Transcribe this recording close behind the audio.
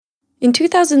In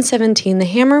 2017, the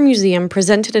Hammer Museum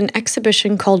presented an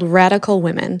exhibition called Radical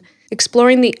Women,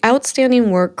 exploring the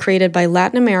outstanding work created by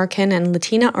Latin American and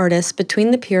Latina artists between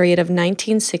the period of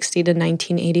 1960 to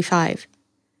 1985.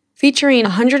 Featuring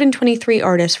 123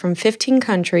 artists from 15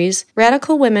 countries,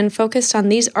 Radical Women focused on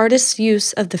these artists'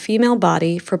 use of the female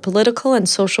body for political and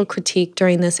social critique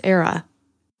during this era.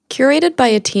 Curated by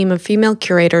a team of female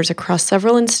curators across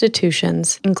several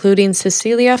institutions, including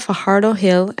Cecilia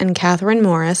Fajardo-Gil and Catherine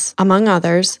Morris, among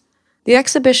others, the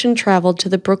exhibition traveled to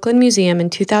the Brooklyn Museum in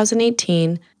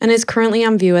 2018 and is currently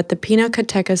on view at the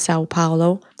Pinacoteca São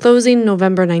Paulo, closing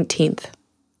November 19th.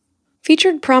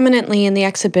 Featured prominently in the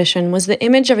exhibition was the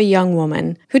image of a young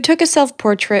woman who took a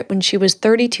self-portrait when she was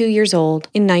 32 years old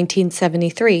in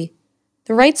 1973.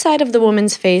 The right side of the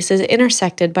woman's face is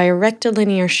intersected by a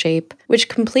rectilinear shape, which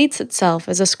completes itself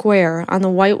as a square on the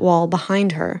white wall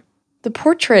behind her. The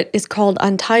portrait is called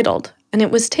Untitled, and it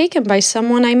was taken by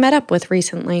someone I met up with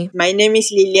recently. My name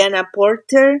is Liliana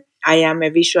Porter. I am a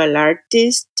visual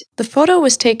artist. The photo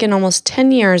was taken almost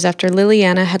 10 years after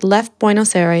Liliana had left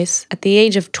Buenos Aires at the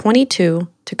age of 22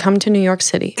 to come to New York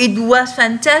City. It was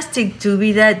fantastic to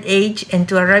be that age and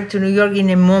to arrive to New York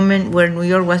in a moment where New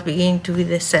York was beginning to be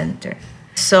the center.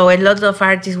 So a lot of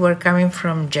artists were coming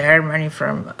from Germany,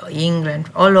 from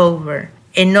England, all over.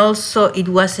 And also it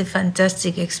was a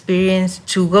fantastic experience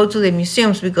to go to the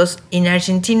museums because in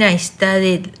Argentina I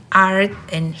studied art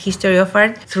and history of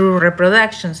art through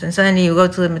reproductions. And suddenly you go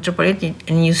to the Metropolitan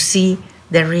and you see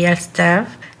the real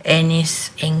stuff and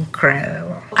it's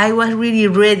incredible. I was really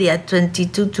ready at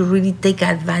 22 to really take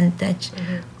advantage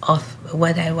of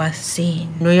what I was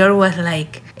seeing. New York was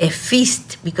like a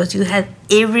feast because you had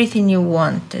everything you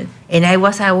wanted. And I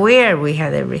was aware we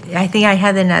had everything. I think I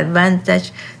had an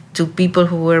advantage to people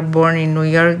who were born in New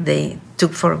York. They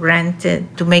took for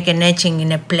granted to make an etching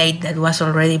in a plate that was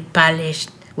already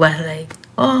polished was like,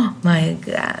 oh my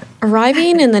God.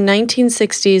 Arriving in the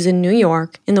 1960s in New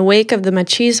York, in the wake of the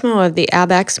machismo of the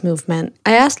ABX movement,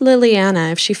 I asked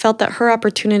Liliana if she felt that her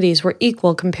opportunities were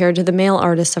equal compared to the male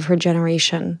artists of her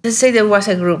generation. Let's say there was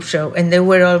a group show and they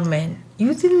were all men.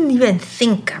 You didn't even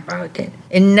think about it.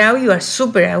 And now you are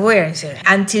super aware. So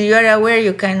until you are aware,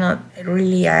 you cannot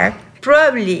really act.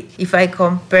 Probably, if I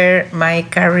compare my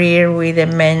career with the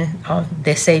men on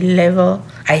the same level,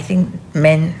 I think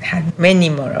men had many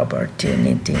more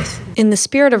opportunities. In the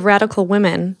spirit of Radical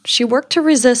Women, she worked to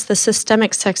resist the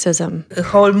systemic sexism. The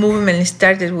whole movement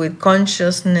started with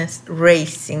consciousness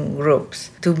raising groups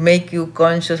to make you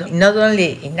conscious, not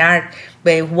only in art,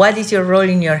 but what is your role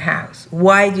in your house?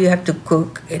 Why do you have to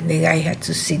cook? And the guy had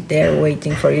to sit there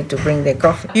waiting for you to bring the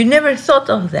coffee. You never thought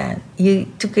of that. You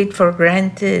took it for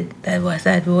granted that was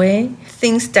that way.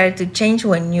 Things started to change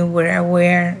when you were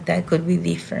aware that could be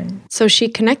different. So she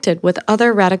connected with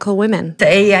other radical women. The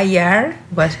AIR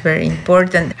was very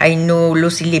important. I knew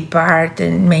Lucy Lippard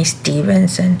and May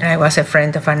Stevens, and I was a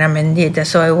friend of Ana Mendieta,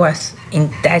 so I was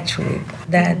in touch with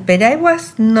that. But I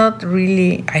was not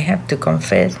really, I have to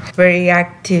confess, very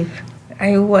active.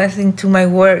 I was into my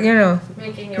work,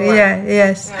 Making your work. Yeah,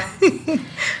 yes. Yeah.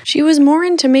 She was more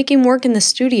into making work in the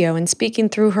studio and speaking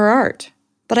through her art.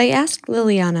 But I asked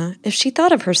Liliana if she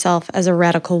thought of herself as a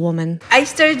radical woman. I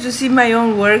started to see my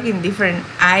own work in different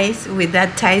eyes with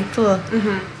that title.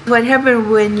 Mm-hmm. What happens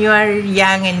when you are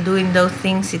young and doing those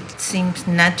things, it seems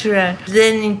natural.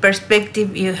 Then in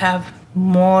perspective, you have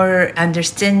more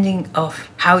understanding of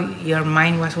how your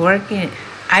mind was working.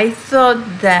 I thought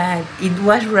that it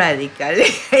was radical.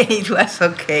 It was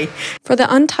okay. For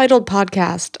the Untitled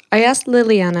podcast, I asked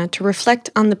Liliana to reflect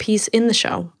on the piece in the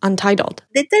show, Untitled.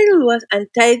 The title was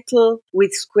Untitled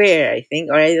with square, I think,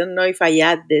 or I don't know if I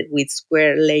added with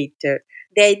square later.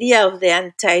 The idea of the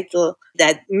untitled,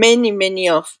 that many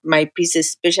of my pieces,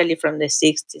 especially from the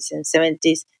 60s and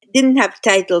 70s, didn't have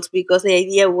titles because the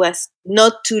idea was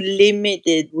not to limit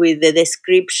it with the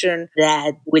description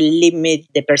that will limit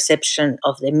the perception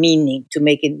of the meaning, to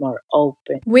make it more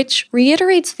open. Which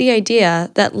reiterates the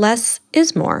idea that less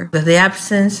is more. The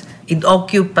absence, it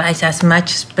occupies as much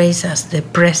space as the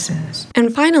presence.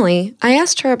 And finally, I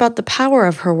asked her about the power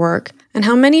of her work and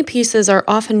how many pieces are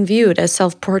often viewed as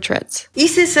self-portraits.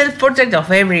 It's a self-portrait of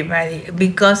everybody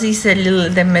because it's a little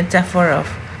the metaphor of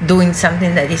doing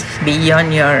something that is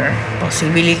beyond your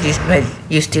possibilities, but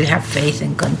you still have faith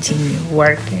and continue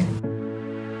working.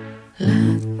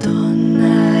 La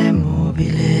donna è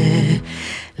mobile,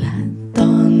 la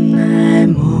donna è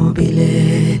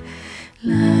mobile,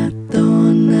 la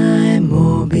donna è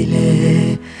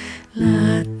mobile,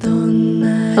 la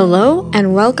donna. Hello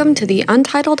and welcome to the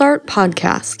Untitled Art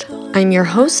Podcast. I'm your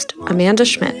host, Amanda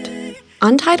Schmidt.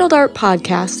 Untitled Art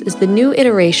Podcast is the new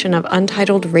iteration of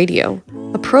Untitled Radio,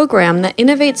 a program that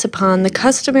innovates upon the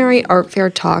customary art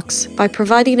fair talks by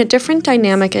providing a different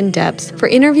dynamic and depth for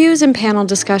interviews and panel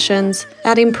discussions,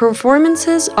 adding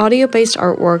performances, audio-based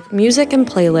artwork, music, and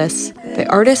playlists by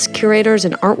artists, curators,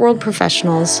 and art world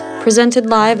professionals, presented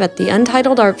live at the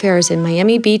Untitled Art Fairs in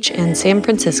Miami Beach and San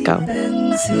Francisco.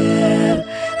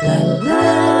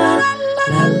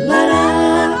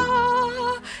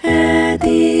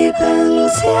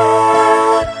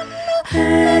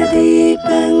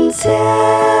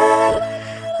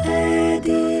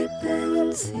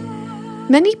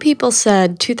 Many people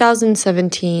said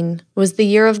 2017 was the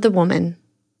year of the woman.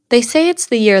 They say it's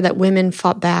the year that women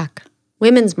fought back.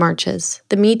 Women's marches,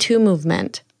 the Me Too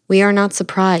movement, We Are Not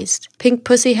Surprised, Pink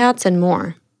Pussy Hats, and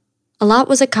more. A lot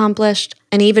was accomplished,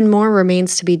 and even more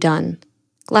remains to be done.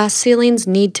 Glass ceilings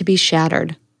need to be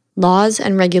shattered. Laws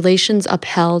and regulations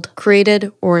upheld,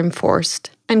 created, or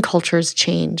enforced, and cultures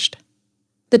changed.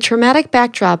 The traumatic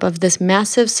backdrop of this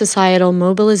massive societal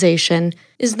mobilization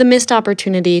is the missed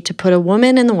opportunity to put a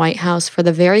woman in the White House for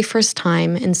the very first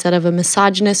time instead of a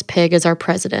misogynist pig as our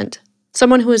president,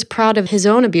 someone who is proud of his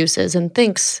own abuses and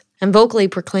thinks and vocally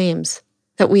proclaims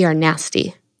that we are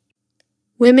nasty.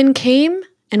 Women came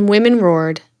and women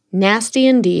roared, nasty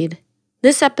indeed.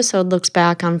 This episode looks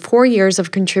back on 4 years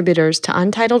of contributors to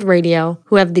Untitled Radio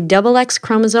who have the XX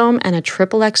chromosome and a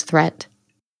XXX threat.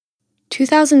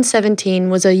 2017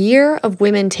 was a year of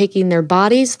women taking their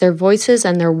bodies, their voices,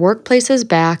 and their workplaces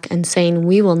back and saying,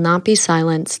 we will not be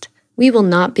silenced, we will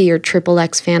not be your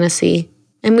XXX fantasy,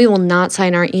 and we will not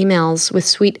sign our emails with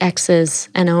sweet X's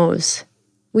and O's.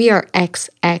 We are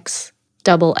XXXX.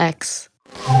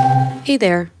 Hey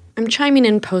there, I'm chiming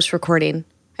in post-recording.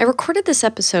 I recorded this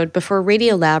episode before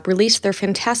Radiolab released their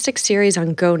fantastic series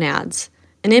on gonads,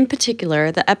 and in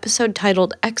particular, the episode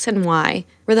titled X and Y,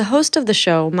 where the host of the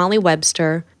show, Molly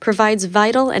Webster, provides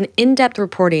vital and in-depth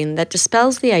reporting that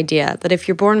dispels the idea that if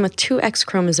you're born with 2 X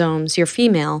chromosomes, you're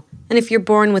female, and if you're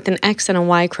born with an X and a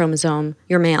Y chromosome,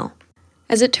 you're male.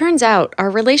 As it turns out,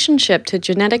 our relationship to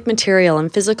genetic material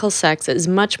and physical sex is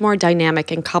much more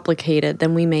dynamic and complicated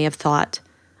than we may have thought.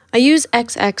 I use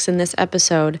XX in this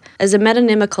episode as a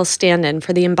metonymical stand-in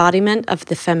for the embodiment of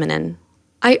the feminine.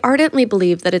 I ardently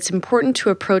believe that it's important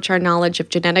to approach our knowledge of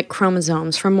genetic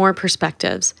chromosomes from more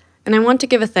perspectives, and I want to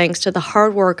give a thanks to the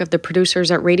hard work of the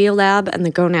producers at Radiolab and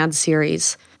the Gonad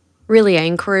series. Really, I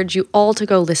encourage you all to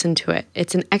go listen to it.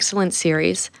 It's an excellent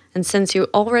series, and since you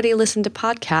already listen to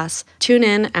podcasts, tune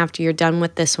in after you're done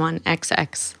with this one,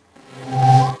 XX.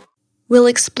 We'll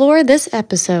explore this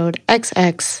episode,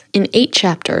 XX, in 8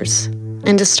 chapters.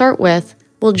 And to start with,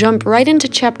 we'll jump right into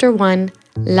Chapter 1,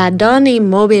 La Donna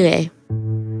Immobile.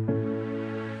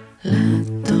 La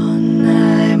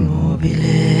donna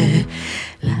immobile,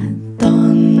 la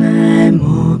donna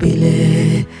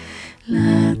immobile,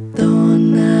 la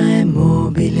donna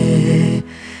immobile,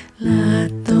 la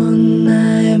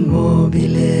donna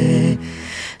immobile,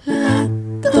 la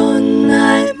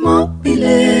donna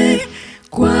immobile,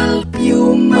 qual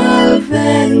piuma al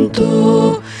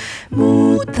vento,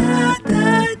 muta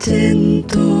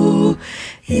d'argento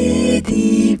e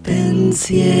di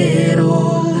pensiero.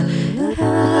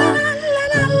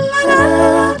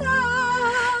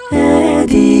 E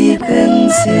di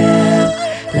pensiero,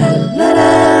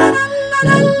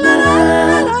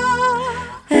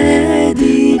 e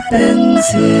di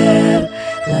pensiero.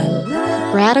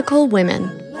 Radical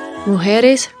women,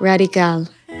 Mujeres Radical.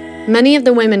 Many of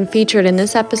the women featured in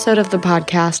this episode of the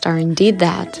podcast are indeed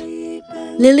that.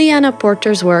 Liliana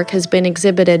Porter's work has been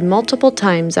exhibited multiple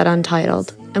times at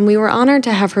Untitled, and we were honored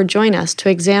to have her join us to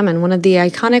examine one of the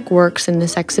iconic works in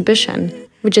this exhibition,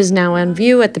 which is now on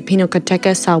view at the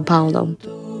Pinacoteca Sao Paulo.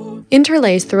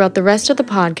 Interlaced throughout the rest of the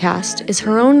podcast is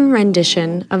her own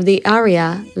rendition of the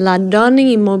aria La Donna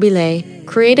Immobile,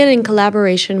 created in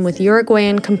collaboration with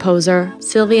Uruguayan composer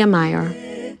Silvia Mayer.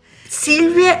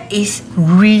 Silvia is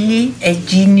really a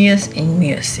genius in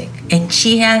music, and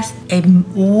she has a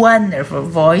wonderful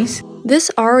voice. This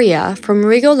aria from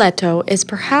Rigoletto is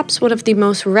perhaps one of the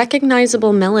most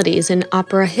recognizable melodies in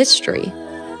opera history,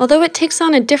 although it takes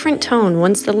on a different tone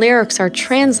once the lyrics are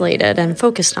translated and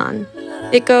focused on.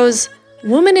 It goes,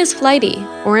 "Woman is flighty,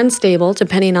 or unstable,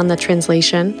 depending on the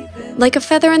translation. Like a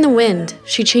feather in the wind,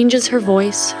 she changes her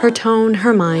voice, her tone,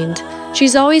 her mind.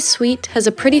 She's always sweet, has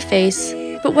a pretty face,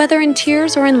 but whether in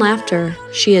tears or in laughter,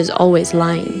 she is always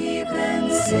lying."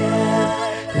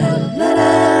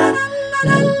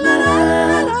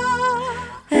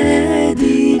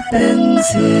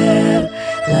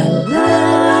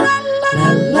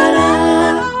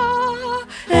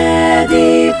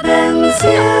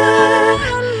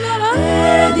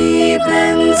 Eddie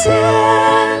Pensier,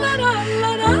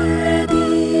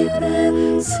 Eddie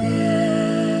Pensier.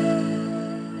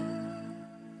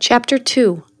 Chapter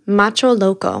 2, Macho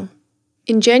Loco.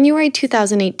 In January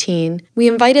 2018, we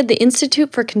invited the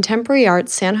Institute for Contemporary Art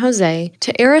San Jose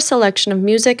to air a selection of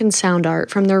music and sound art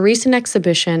from their recent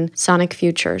exhibition, Sonic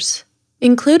Futures.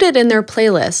 Included in their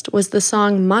playlist was the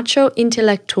song Macho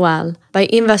Intelectual by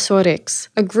Invasorix,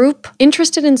 a group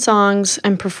interested in songs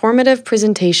and performative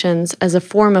presentations as a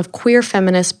form of queer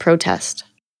feminist protest.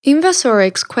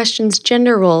 Invasorix questions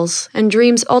gender roles and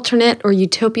dreams alternate or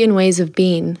utopian ways of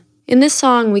being. In this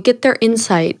song, we get their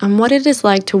insight on what it is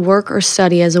like to work or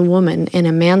study as a woman in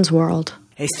a man's world.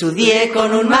 Estudié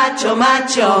con un macho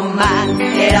man,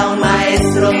 era un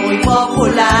maestro muy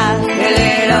popular. Él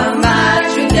era un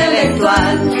macho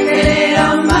intelectual, él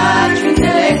era un macho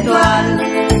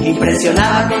intelectual.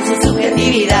 Impresionaba con su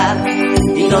subjetividad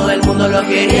y todo el mundo lo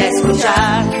quería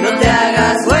escuchar. No te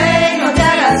hagas güey, no te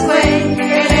hagas güey,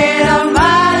 él era un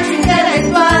macho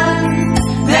intelectual.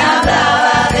 Me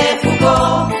hablaba de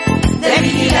Foucault, de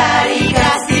vigilar y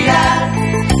castigar,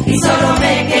 y solo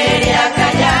me quería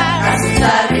callar,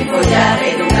 asustar, collar,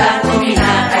 educar,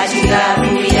 dominar, castigar,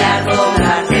 humillar,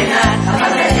 doblar, frenar,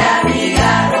 apantallar,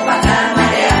 ligar, opacar,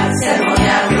 marear,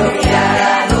 sermonear, bloquear,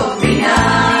 adoctrinar.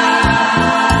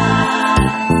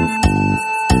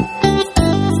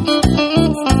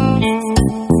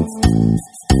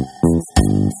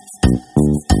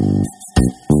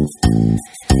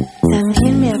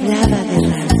 También me hablaba de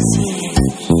Rancière.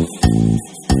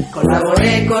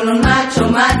 Colaboré con un macho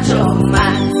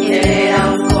man, él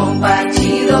era un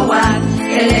compachido guan,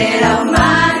 él era un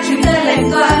macho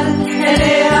intelectual, él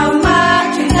era un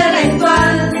macho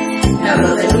intelectual. Me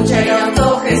habló de lucha y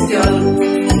autogestión,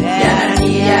 de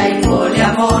anarquía y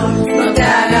poliamor. No te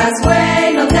hagas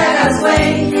güey, no te hagas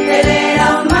güey, él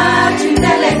era un macho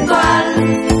intelectual.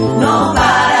 No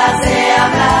paras de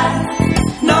hablar,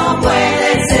 no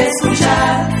puedes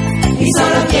escuchar y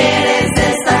solo quieres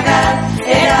destacar.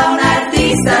 Era un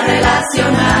artista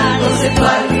relacional,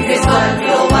 conceptual, gestual,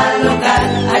 global, local,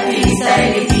 activista,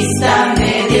 elitista,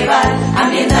 medieval,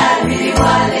 ambiental,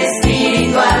 individual,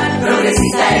 espiritual,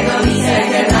 progresista, hedonista,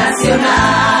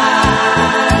 internacional.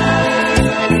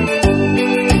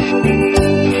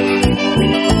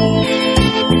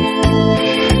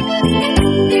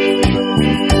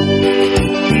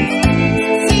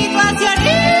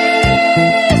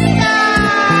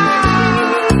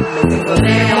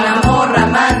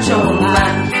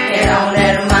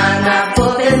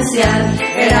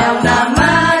 Era una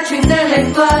macho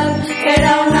intelectual,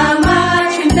 era una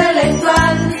macho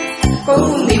intelectual.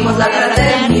 Confundimos la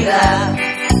fraternidad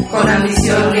con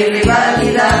ambición y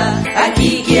rivalidad.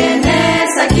 Aquí quién es,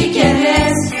 aquí quién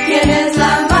es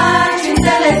la macho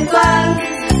intelectual.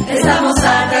 Estamos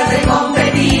hartas de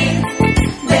competir,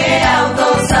 de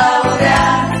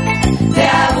autosabotear, de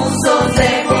abusos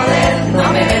de poder.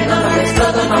 No me vendo, no me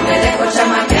exploto, no me dejo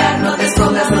chamaquear. No te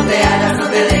escondas, no te hagas, no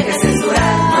te dejes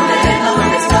censurar. No me vendo, no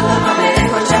me exploto, no me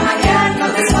dejo chamaquear. No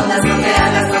te escondas, no te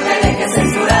hagas, no te dejes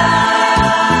censurar.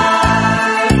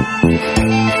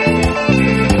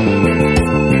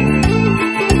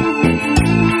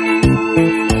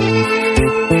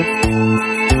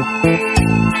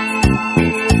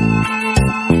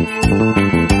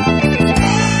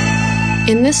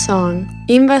 In this song,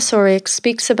 Invasorix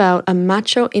speaks about a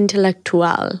macho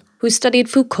intelectual who studied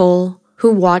Foucault,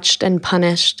 who watched and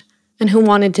punished, and who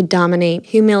wanted to dominate,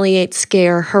 humiliate,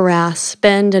 scare, harass,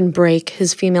 bend, and break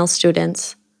his female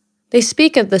students. They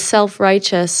speak of the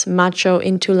self-righteous macho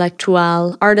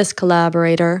intelectual artist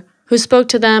collaborator who spoke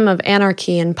to them of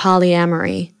anarchy and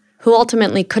polyamory, who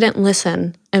ultimately couldn't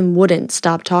listen and wouldn't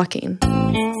stop talking.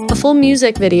 A full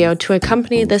music video to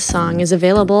accompany this song is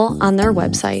available on their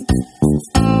website.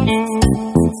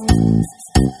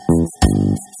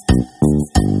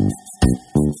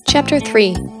 Chapter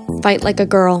 3, Fight Like a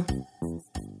Girl.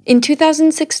 In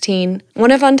 2016,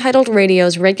 one of Untitled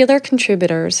Radio's regular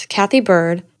contributors, Kathy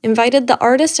Bird, invited the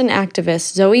artist and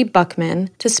activist Zoe Buckman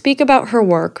to speak about her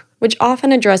work, which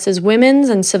often addresses women's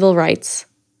and civil rights.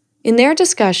 In their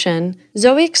discussion,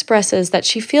 Zoe expresses that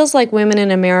she feels like women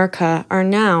in America are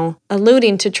now,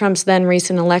 alluding to Trump's then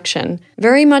recent election,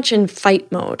 very much in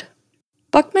fight mode.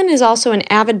 Buckman is also an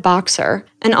avid boxer,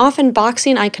 and often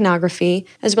boxing iconography,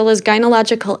 as well as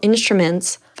gynecological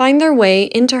instruments, find their way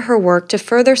into her work to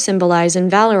further symbolize and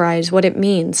valorize what it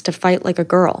means to fight like a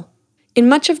girl. In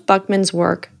much of Buckman's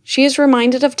work, she is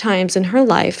reminded of times in her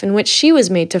life in which she was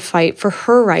made to fight for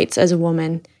her rights as a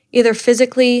woman, either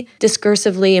physically,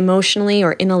 discursively, emotionally,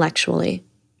 or intellectually.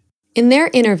 In their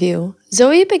interview,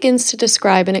 Zoe begins to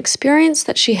describe an experience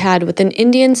that she had with an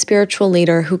Indian spiritual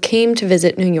leader who came to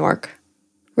visit New York.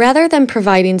 Rather than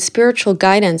providing spiritual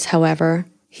guidance, however,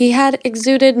 he had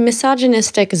exuded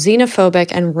misogynistic,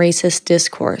 xenophobic, and racist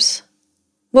discourse.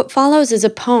 What follows is a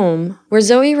poem where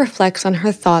Zoe reflects on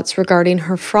her thoughts regarding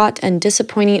her fraught and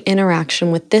disappointing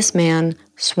interaction with this man,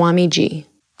 Swamiji.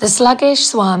 The sluggish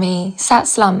Swami sat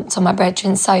slumped on my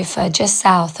bedroom sofa just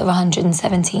south of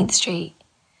 117th Street.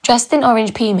 Dressed in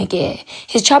orange Puma gear,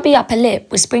 his chubby upper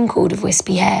lip was sprinkled with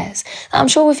wispy hairs that I'm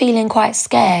sure were feeling quite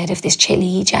scared of this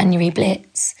chilly January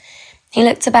blitz. He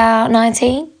looked about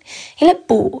 19. He looked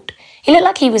bored. He looked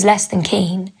like he was less than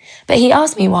keen, but he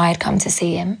asked me why I'd come to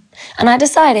see him, and I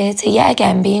decided to yet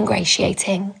again be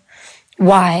ingratiating.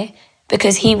 Why?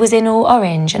 Because he was in all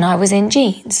orange and I was in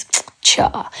jeans.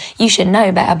 Cha, you should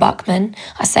know better, Buckman,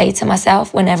 I say to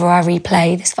myself whenever I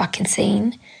replay this fucking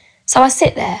scene. So I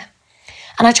sit there,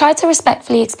 and I tried to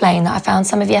respectfully explain that I found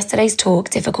some of yesterday's talk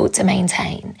difficult to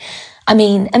maintain. I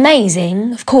mean,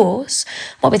 amazing, of course,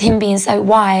 what with him being so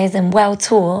wise and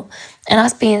well-taught, and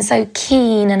us being so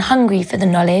keen and hungry for the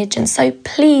knowledge, and so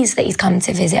pleased that he's come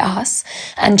to visit us,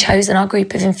 and chosen our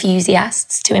group of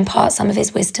enthusiasts to impart some of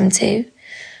his wisdom to.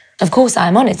 Of course I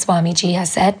am honoured, Swamiji, I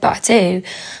said, but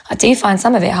I do find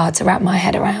some of it hard to wrap my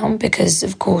head around, because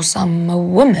of course I'm a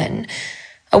woman,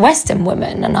 a Western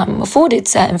woman, and I'm afforded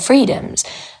certain freedoms.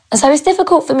 And so it's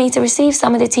difficult for me to receive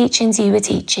some of the teachings you were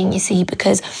teaching, you see,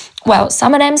 because, well,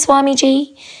 some of them,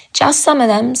 Swamiji, just some of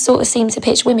them sort of seem to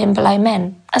pitch women below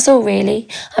men. That's all, really.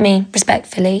 I mean,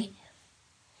 respectfully.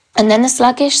 And then the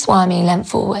sluggish Swami leant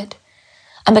forward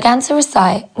and began to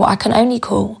recite what I can only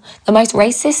call the most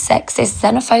racist, sexist,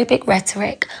 xenophobic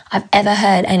rhetoric I've ever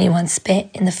heard anyone spit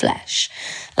in the flesh.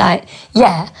 Like,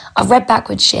 yeah, I've read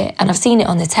backward shit and I've seen it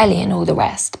on the telly and all the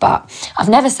rest, but I've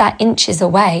never sat inches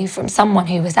away from someone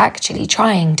who was actually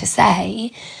trying to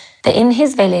say that in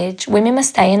his village, women must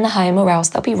stay in the home or else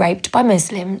they'll be raped by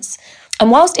Muslims. And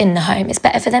whilst in the home, it's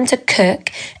better for them to cook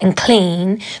and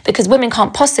clean because women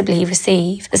can't possibly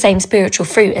receive the same spiritual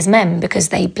fruit as men because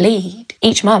they bleed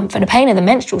each month, and the pain of the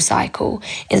menstrual cycle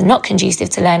is not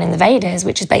conducive to learning the Vedas,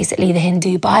 which is basically the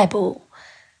Hindu Bible.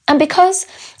 And because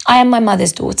I am my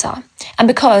mother's daughter, and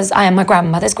because I am my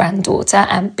grandmother's granddaughter,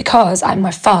 and because I'm my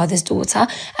father's daughter,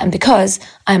 and because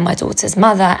I'm my daughter's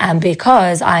mother, and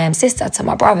because I am sister to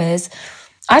my brothers,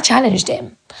 I challenged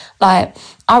him. Like,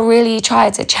 I really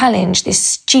tried to challenge this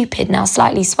stupid, now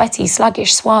slightly sweaty,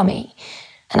 sluggish Swami.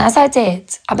 And as I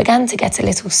did, I began to get a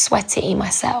little sweaty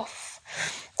myself.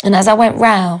 And as I went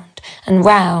round and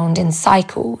round in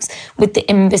cycles with the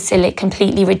imbecilic,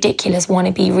 completely ridiculous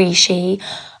wannabe Rishi,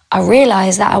 I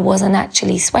realised that I wasn't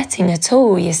actually sweating at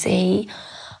all, you see.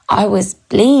 I was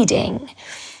bleeding.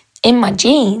 In my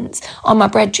jeans, on my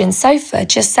bedroom sofa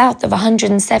just south of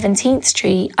 117th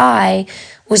Street, I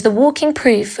was the walking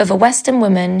proof of a Western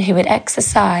woman who had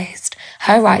exercised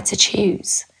her right to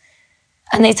choose.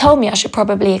 And they told me I should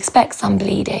probably expect some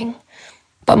bleeding.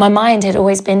 But my mind had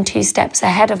always been 2 steps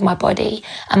ahead of my body,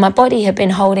 and my body had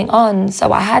been holding on,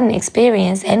 so I hadn't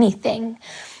experienced anything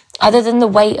other than the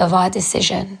weight of our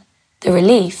decision, the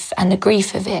relief and the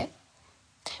grief of it.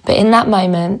 But in that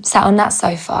moment, sat on that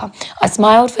sofa, I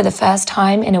smiled for the first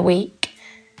time in a week,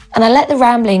 and I let the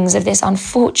ramblings of this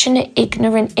unfortunate,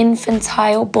 ignorant,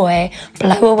 infantile boy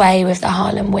blow away with the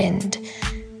Harlem wind.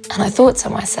 And I thought to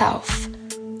myself,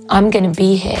 I'm going to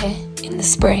be here in the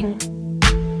spring.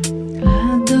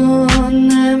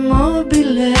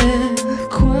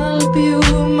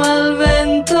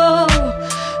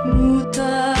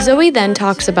 Zoe then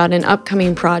talks about an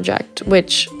upcoming project,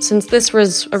 which, since this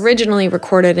was originally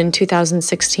recorded in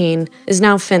 2016, is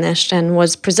now finished and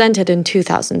was presented in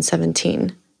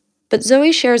 2017. But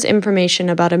Zoe shares information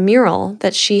about a mural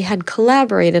that she had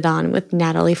collaborated on with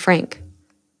Natalie Frank.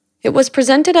 It was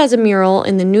presented as a mural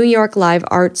in the New York Live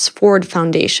Arts Ford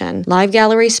Foundation Live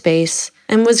Gallery space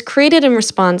and was created in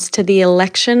response to the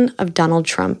election of Donald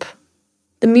Trump.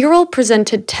 The mural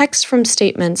presented text from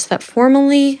statements that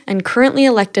formerly and currently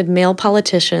elected male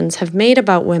politicians have made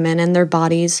about women and their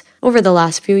bodies over the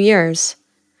last few years.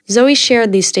 Zoe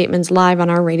shared these statements live on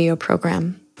our radio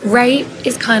program. Rape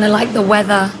is kind of like the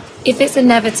weather. If it's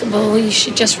inevitable, you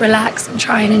should just relax and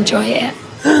try and enjoy it.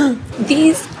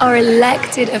 These are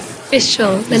elected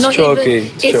officials. They're not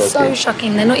even. It's so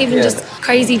shocking. They're not even just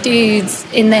crazy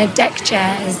dudes in their deck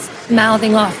chairs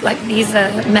mouthing off like these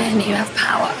are men who have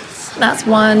power. That's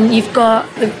one. You've got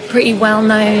the pretty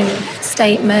well-known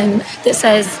statement that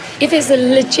says if it's a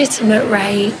legitimate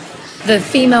rape, the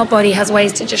female body has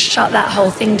ways to just shut that whole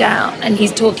thing down. And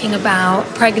he's talking about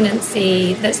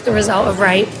pregnancy that's the result of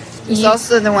rape. There's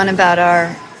also the one about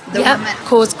our Yep, of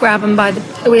course, grab them by the...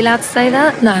 Are we allowed to say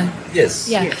that? No. Yes.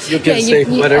 Yeah. You can say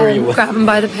whatever you want. Grab them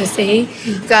by the pussy.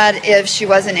 God, if she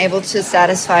wasn't able to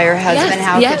satisfy her husband,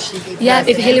 how could she be president? Yeah,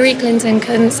 if Hillary Clinton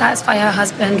couldn't satisfy her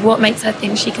husband, what makes her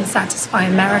think she can satisfy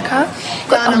America?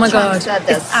 Oh my God,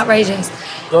 it's outrageous.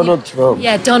 Donald Trump.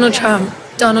 Yeah, Donald Trump.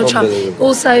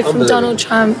 Also, from Donald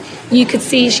Trump, you could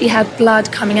see she had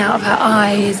blood coming out of her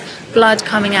eyes, blood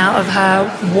coming out of her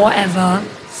whatever.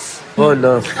 Oh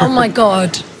no. Oh my God.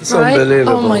 It's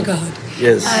unbelievable. Oh my God.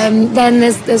 Yes. Then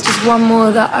there's just one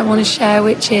more that I want to share,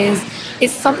 which is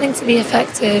it's something to the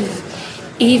effect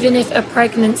of, even if a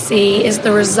pregnancy is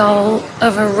the result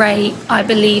of a rape, I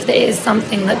believe that it is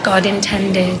something that God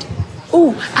intended.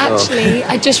 Oh, actually,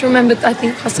 I just remembered, I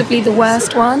think possibly the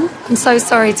worst one. I'm so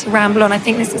sorry to ramble on. I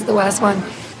think this is the worst one.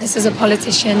 This is a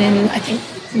politician in, I think,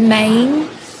 Maine,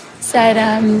 said,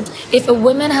 if a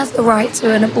woman has the right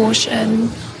to an abortion,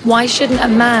 why shouldn't a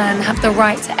man have the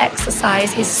right to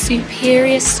exercise his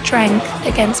superior strength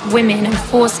against women and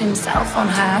force himself on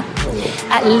her?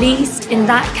 At least in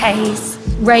that case,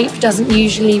 rape doesn't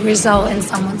usually result in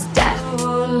someone's death.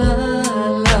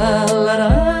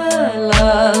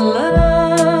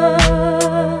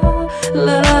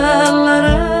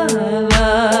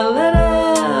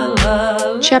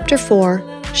 Chapter 4.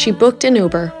 She booked an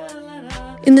Uber.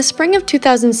 In the spring of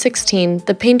 2016,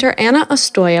 the painter Anna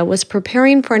Ostoja was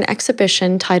preparing for an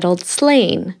exhibition titled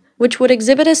Slaying, which would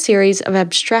exhibit a series of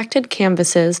abstracted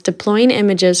canvases deploying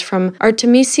images from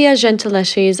Artemisia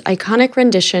Gentileschi's iconic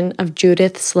rendition of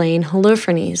Judith slaying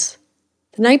Holofernes.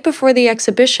 The night before the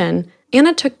exhibition,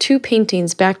 Anna took 2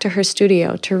 paintings back to her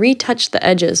studio to retouch the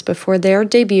edges before their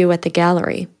debut at the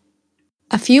gallery.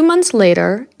 A few months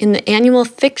later, in the annual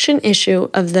fiction issue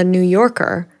of The New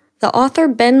Yorker, the author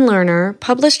Ben Lerner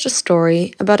published a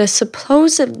story about a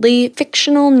supposedly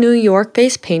fictional New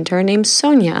York-based painter named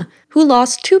Sonia, who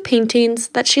lost 2 paintings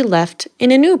that she left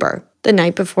in an Uber the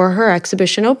night before her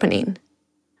exhibition opening.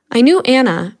 I knew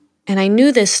Anna, and I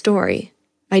knew this story.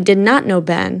 I did not know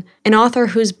Ben, an author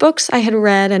whose books I had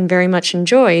read and very much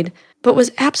enjoyed, but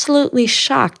was absolutely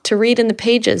shocked to read in the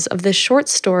pages of this short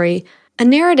story a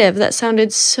narrative that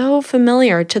sounded so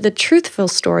familiar to the truthful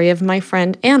story of my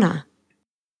friend Anna.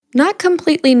 Not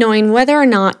completely knowing whether or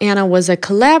not Anna was a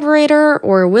collaborator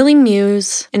or a willing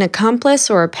muse, an accomplice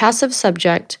or a passive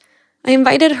subject, I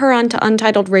invited her onto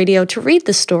Untitled Radio to read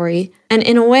the story, and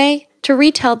in a way, to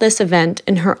retell this event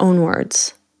in her own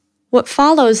words. What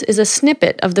follows is a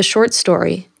snippet of the short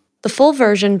story. The full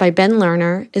version by Ben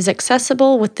Lerner is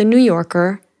accessible with The New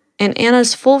Yorker, and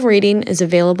Anna's full reading is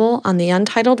available on the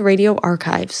Untitled Radio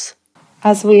archives.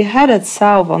 As we headed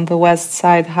south on the West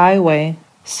Side Highway,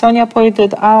 Sonia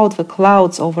pointed out the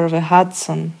clouds over the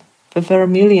Hudson, the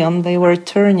vermilion they were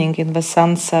turning in the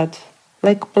sunset,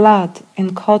 like blood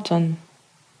in cotton.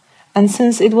 And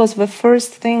since it was the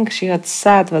first thing she had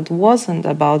said that wasn't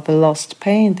about the lost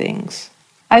paintings,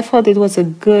 I thought it was a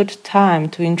good time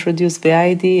to introduce the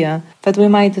idea that we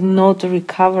might not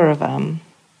recover them,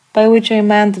 by which I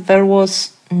meant there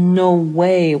was no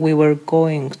way we were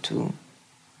going to.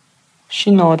 She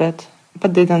nodded,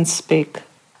 but didn't speak.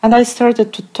 And I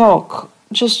started to talk,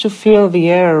 just to feel the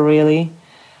air, really,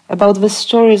 about the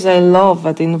stories I love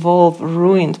that involve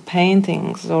ruined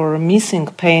paintings, or missing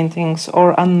paintings,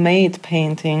 or unmade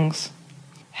paintings.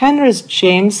 Henry's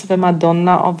James, the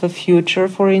Madonna of the Future,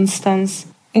 for instance,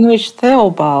 in which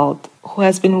Theobald, who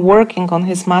has been working on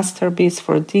his masterpiece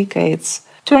for decades,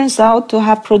 turns out to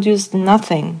have produced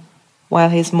nothing while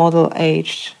his model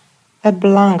aged, a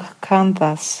blank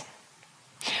canvas.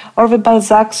 Or the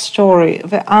Balzac story,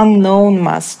 the unknown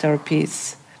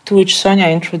masterpiece, to which Sonia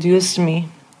introduced me,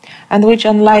 and which,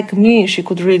 unlike me, she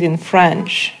could read in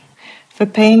French. The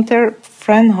painter,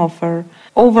 Fraunhofer,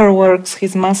 overworks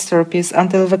his masterpiece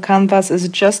until the canvas is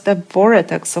just a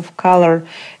vortex of color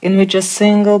in which a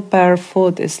single bare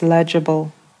foot is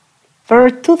legible. There are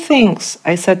 2 things,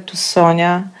 I said to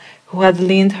Sonia, who had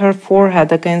leaned her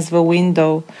forehead against the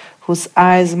window, whose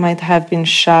eyes might have been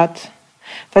shut,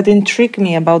 that intrigue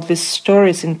me about these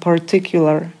stories in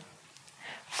particular.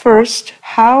 First,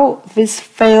 how these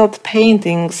failed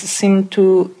paintings seem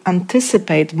to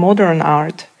anticipate modern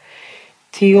art.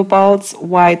 Theobald's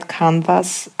white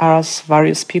canvas, as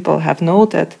various people have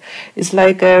noted, is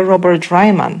like a Robert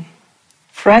Ryman.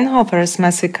 Fraunhofer's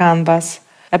messy canvas,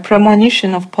 a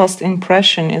premonition of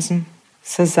post-impressionism.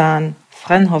 Cézanne,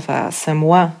 Fraunhofer, c'est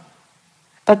moi.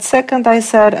 But second, I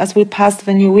said, as we passed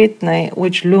the New Whitney,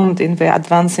 which loomed in the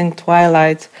advancing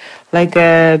twilight like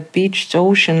a beached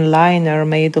ocean liner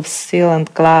made of steel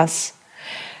and glass,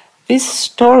 these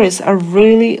stories are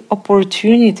really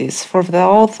opportunities for the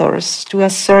authors to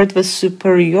assert the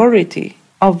superiority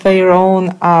of their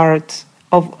own art,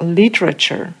 of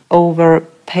literature over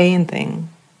painting.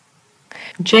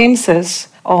 James's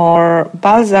or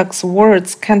Balzac's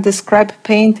words can describe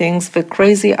paintings the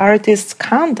crazy artists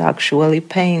can't actually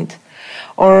paint,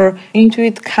 or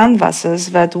intuit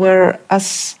canvases that were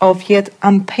as of yet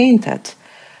unpainted,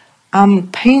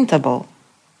 unpaintable.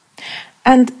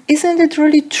 And isn't it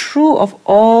really true of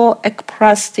all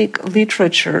ekphrastic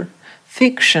literature,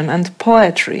 fiction and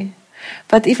poetry,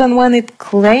 that even when it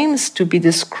claims to be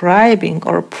describing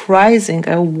or prizing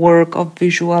a work of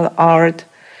visual art,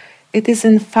 it is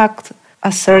in fact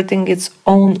asserting its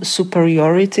own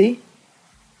superiority?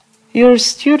 Your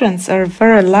students are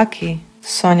very lucky,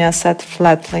 Sonia said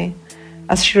flatly,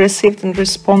 as she received and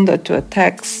responded to a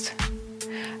text.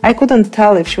 I couldn't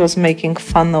tell if she was making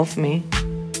fun of me.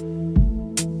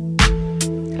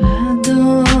 La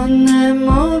donna è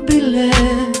mobile,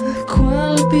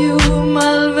 qual piuma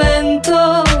al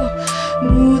vento,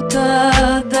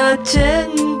 muta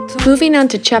d'argento. Moving on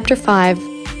to Chapter 5,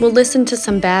 we'll listen to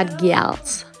some bad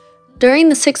gyals. During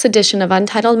the 6th edition of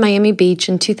Untitled Miami Beach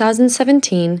in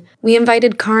 2017, we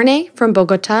invited Carne from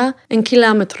Bogota and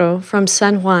Kilometro from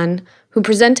San Juan, who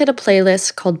presented a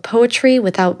playlist called Poetry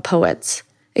Without Poets,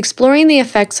 exploring the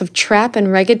effects of trap and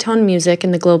reggaeton music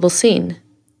in the global scene.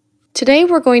 Today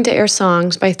we're going to air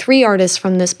songs by 3 artists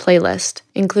from this playlist,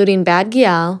 including Bad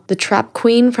Gyal, the trap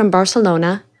queen from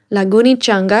Barcelona, Laguni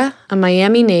Changa, a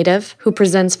Miami native who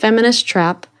presents feminist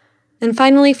trap, and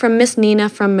finally from Miss Nina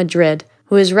from Madrid,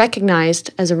 who is recognized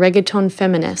as a reggaeton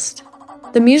feminist.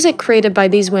 The music created by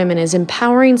these women is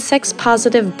empowering,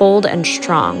 sex-positive, bold, and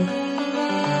strong.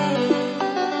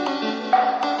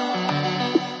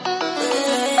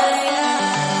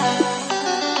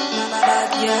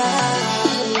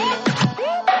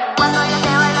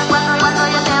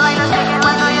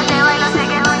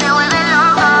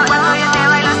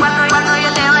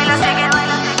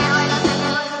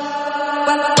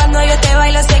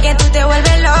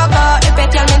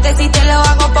 Especialmente si te lo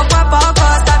hago poco a poco.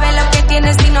 Sabes lo que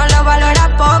tienes y no lo valoras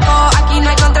poco. Aquí no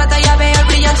hay contrato, ya veo el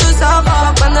brillo en tus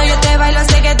ojos. Cuando yo te bailo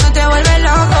sé que tú te vuelves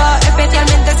loco.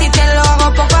 Especialmente si te lo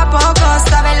hago poco a poco.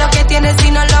 Sabes lo que tienes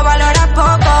y no lo valoras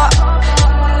poco.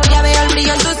 Ya veo el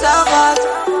brillo en tus ojos.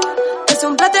 Es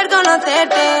un placer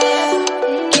conocerte.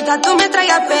 Quizás tú me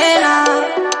traigas pena,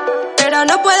 pero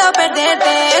no puedo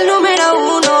perderte. El número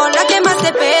 1, la que más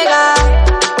te pega.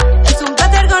 Es un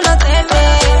placer conocerte.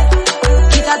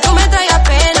 Tú me traigas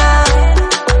pena,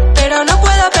 pero no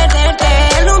puedo perderte.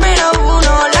 El número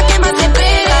 1, la que más te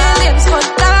pega.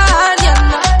 Estaba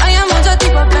ardiendo, había muchos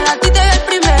tipos, pero a ti te veo el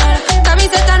primero.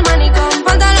 Camiseta Armani con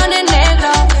pantalones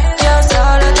negros. Yo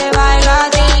solo te bailo a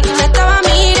ti. Me estaba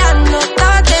mirando,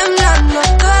 estaba temblando.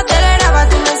 Todo aceleraba,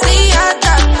 tú me seguías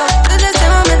dando. Desde ese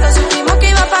momento supimos que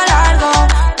iba para largo.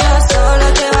 Yo solo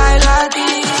te bailo a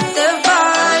ti. Te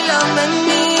bailo, me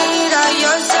mira,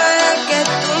 yo sé que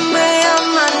tú me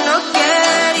amas. No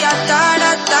quería estar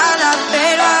atada,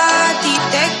 pero a ti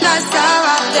te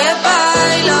casaba. Te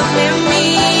bailo, me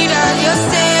mira, yo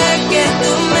sé que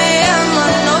tú me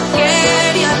amas. No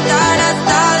quería estar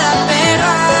atada, pero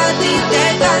a ti te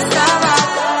casaba.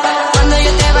 Cuando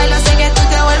yo te bailo sé que tú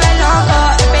te vuelves loco.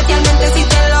 Especialmente si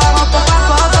te lo hago poco a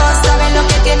poco. Sabes lo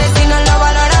que tienes y no lo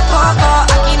valoras poco.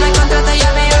 Aquí no hay contrato,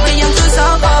 ya veo el brillo en tus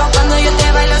ojos. Cuando yo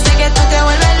te bailo sé que tú te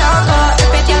vuelves loco.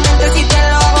 Especialmente si te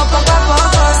lo hago poco a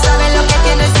poco. Sabes lo que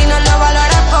tienes y no lo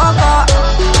valoras poco.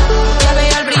 Ya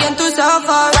veo el brillo en tus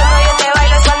ojos. Cuando yo te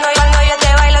bailo, cuando yo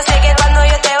te bailo, sé que cuando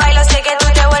yo te bailo, sé que tú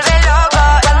te vuelves loco.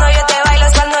 Cuando yo te bailo,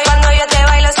 cuando yo te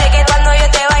bailo, sé que cuando yo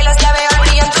te bailo, ya veo el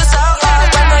brillo en tus ojos.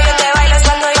 Cuando yo te bailo,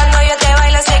 cuando yo te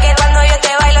bailo, sé que cuando yo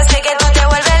te bailo, sé que tú te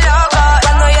vuelves loco.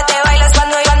 Cuando yo te bailo,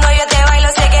 cuando yo te bailo,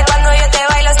 sé que cuando yo te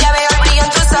bailo, ya veo el brillo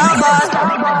en tus ojos.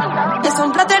 Es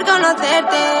un placer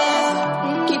conocerte.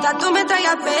 Quizás tú me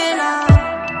traigas pena.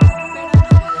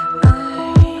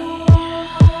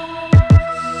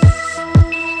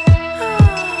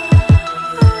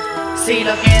 Si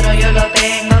lo quiero yo lo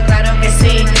tengo, claro que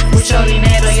sí. Mucho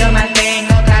dinero yo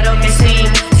mantengo, claro que sí.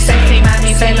 Sexy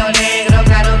mami, pelo negro,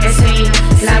 claro que sí.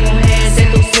 La mujer de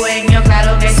tus sueños,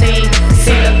 claro que sí.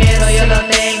 Si lo quiero yo lo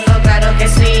tengo, claro que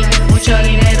sí. Mucho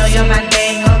dinero yo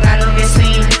mantengo, claro que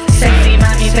sí. Sexy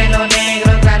mami, pelo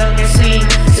negro, claro que sí.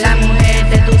 La mujer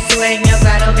de tus sueños,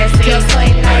 claro que sí. Yo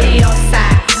soy la diosa,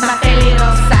 más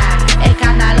peligrosa,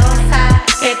 escandalosa,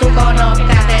 que tú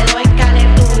conozcas. Te doy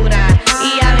calentura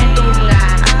y aventura,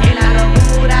 en la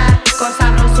locura, con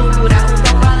sabrosura, un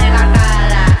poco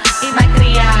adelantada y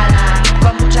malcriada,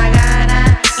 con mucha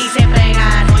gana y siempre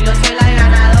gano. Yo soy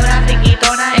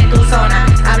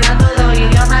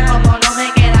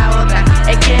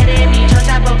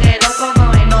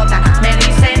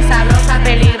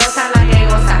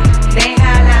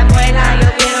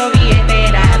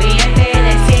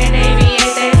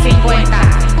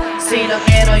lo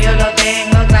quiero, yo lo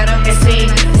tengo, claro que sí.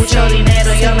 Mucho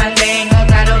dinero yo mantengo,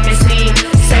 claro que sí.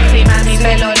 Sexy mami,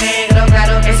 pelo negro,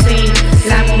 claro que sí.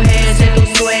 La mujer de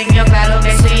tu sueño, claro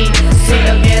que sí. Si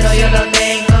lo quiero, yo lo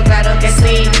tengo, claro que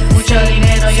sí. Mucho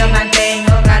dinero yo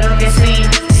mantengo, claro que sí.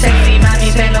 Sexy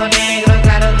mami, pelo negro,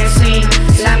 claro que sí.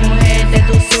 La mujer de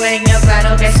tu sueño,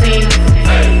 claro que sí.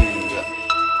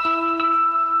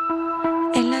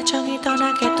 Es la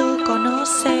chonguitona que tú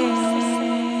conoces.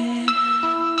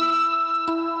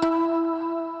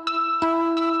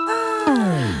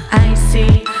 Ay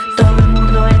sí, todo el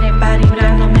mundo en el party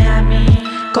vibrándome a mí.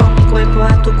 Con mi cuerpo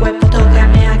a tu cuerpo,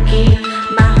 tócame aquí.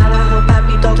 Más abajo,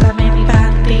 papi, tócame mi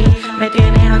panty. Me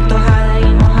tienes antojada y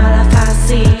mojada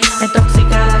fácil.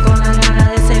 Intoxicada con las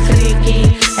ganas de ser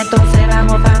friki. Entonces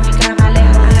vamos pa' mi cama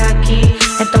lejos de aquí.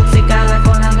 Intoxicada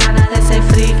con las ganas de ser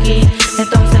friki.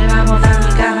 Entonces vamos pa'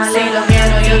 mi cama lejos. Si lo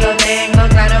quiero, yo lo tengo,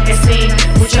 claro que sí.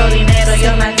 Mucho dinero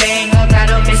yo mantengo,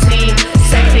 claro que sí.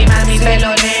 Sexy mami, pelo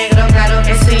negro, claro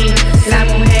que sí. La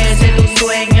mujer de tu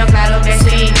sueño, claro que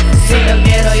sí. Si lo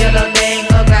quiero, yo lo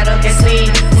tengo, claro que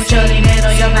sí. Mucho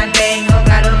dinero yo mantengo,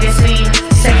 claro que sí.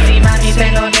 Sexy mami,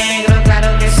 pelo negro,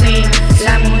 claro que sí.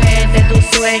 La mujer de tu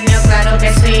sueño, claro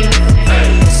que sí.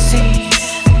 Sí.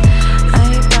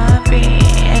 Ay papi,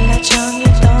 es la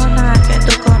chonguitona que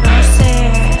tú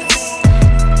conoces.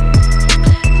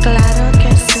 Claro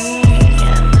que sí.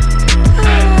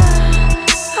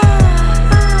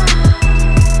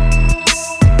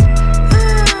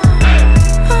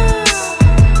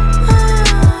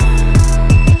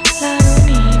 La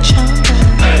unichonga.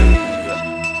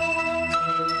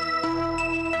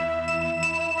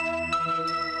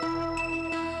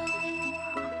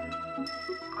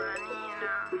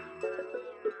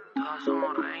 Todas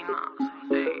somos reinas,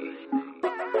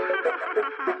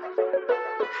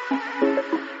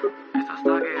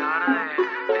 esto hasta que arde,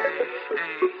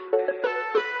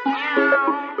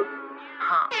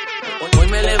 Hoy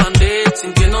me levanté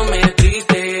sintiéndome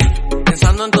triste,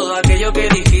 pensando en todo aquello que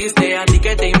dijiste. A ti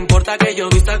que te importa que yo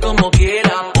vista como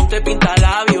quiera. Ponte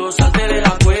pintalabios, salte de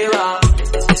la cueva.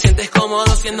 Te sientes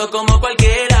cómodo siendo como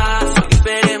cualquiera. Soy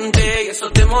diferente y eso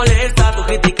te molesta. Tus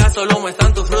críticas solo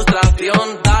muestran tu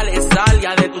frustración. Dale, sal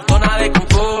ya de tu zona de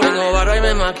confort. Tengo barba y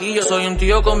me maquillo, soy un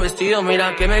tío con vestido.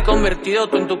 Mira que me he convertido,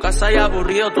 tú en tu casa y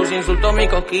aburrido. Tus insultos mi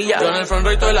cosquilla, yo en el front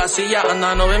row y tú en la silla.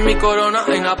 Anda, no ves mi corona,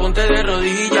 venga ponte de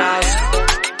rodillas.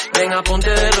 Venga ponte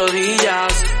de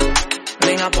rodillas.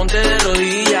 Venga ponte de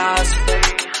rodillas.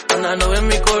 Anda, no ves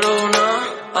mi corona.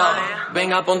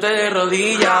 Venga ponte de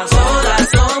rodillas. Todas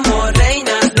somos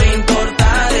reinas, no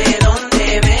importa de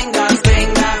dónde vengas.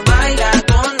 Venga, baila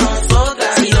con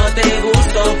nosotras. Si no te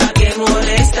gusto, ¿pa' qué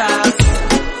molestas?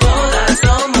 Todas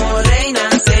somos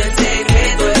reinas, el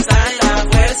secreto está en la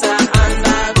fuerza.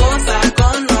 Anda, goza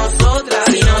con nosotras.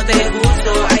 Si no te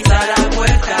gusto, ahí está la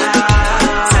puerta.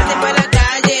 Salte pa' la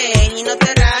calle y no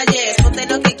te rayes. Ponte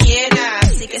lo que quieras,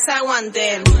 así que se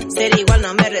aguanten. Ser igual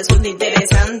no me resulta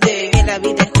interesante. Que la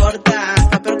vida es corta,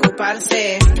 pa'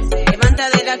 preocuparse. Levanta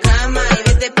de la cama y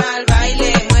vete pa'l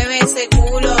baile. Mueve ese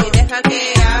culo y deja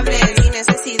que hable. Sin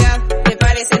necesidad de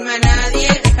parecerme a nadie,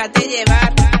 déjate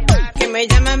llevar. Que me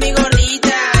llama mi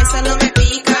gordita, eso no me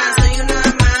pica. Soy una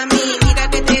mami, mira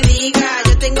que te diga.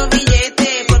 Yo tengo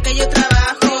billete porque yo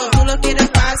trabajo. Tú lo quieres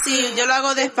fácil, yo lo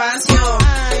hago despacio.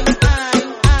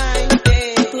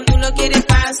 Tú lo quieres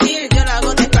fácil, yo lo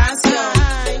hago despacio.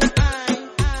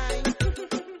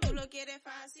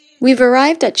 We've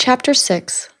arrived at Chapter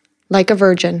 6, Like a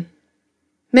Virgin.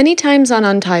 Many times on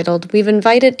Untitled, we've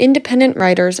invited independent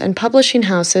writers and publishing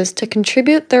houses to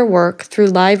contribute their work through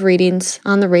live readings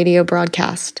on the radio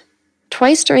broadcast.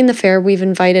 Twice during the fair, we've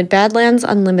invited Badlands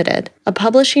Unlimited, a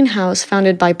publishing house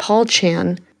founded by Paul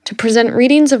Chan, to present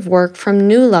readings of work from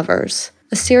New Lovers,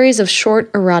 a series of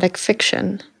short erotic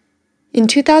fiction. In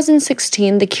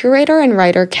 2016, the curator and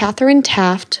writer Catherine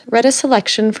Taft read a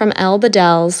selection from Elle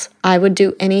Bedell's I Would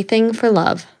Do Anything for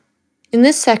Love. In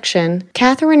this section,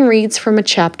 Catherine reads from a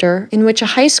chapter in which a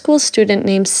high school student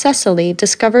named Cecily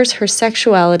discovers her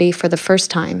sexuality for the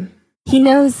first time. He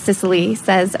knows, Cecily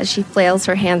says as she flails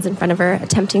her hands in front of her,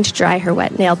 attempting to dry her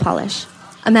wet nail polish.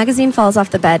 A magazine falls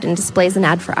off the bed and displays an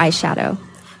ad for eyeshadow.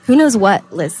 Who knows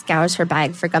what? Liz scours her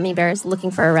bag for gummy bears,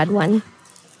 looking for a red one.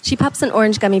 She pops an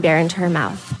orange gummy bear into her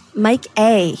mouth. Mike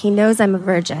A., he knows I'm a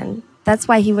virgin. That's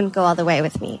why he wouldn't go all the way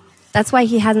with me. That's why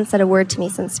he hasn't said a word to me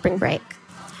since spring break.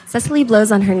 Cecily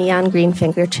blows on her neon green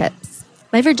fingertips.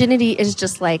 My virginity is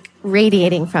just like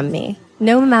radiating from me.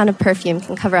 No amount of perfume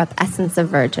can cover up essence of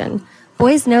virgin.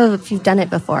 Boys know if you've done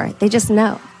it before. They just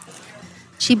know.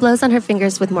 She blows on her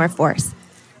fingers with more force.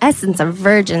 Essence of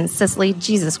virgin, Cecily.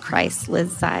 Jesus Christ,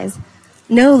 Liz sighs.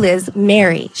 No, Liz,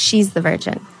 Mary. She's the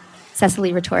virgin.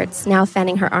 Cecily retorts, now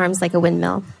fanning her arms like a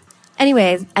windmill.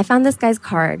 Anyways, I found this guy's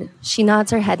card. She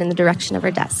nods her head in the direction of her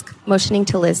desk, motioning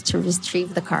to Liz to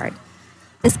retrieve the card.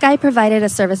 This guy provided a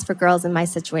service for girls in my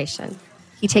situation.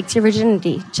 He takes your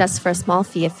virginity just for a small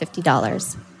fee of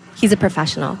 $50. He's a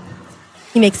professional.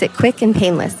 He makes it quick and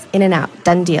painless, in and out,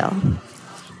 done deal.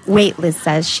 Wait, Liz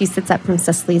says. She sits up from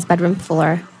Cecily's bedroom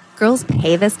floor. Girls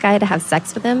pay this guy to have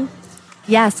sex with him?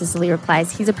 Yeah, Cecily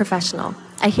replies. He's a professional.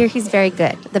 I hear he's very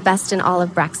good, the best in all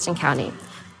of Braxton County.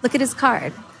 Look at his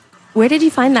card. Where did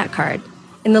you find that card?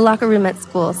 In the locker room at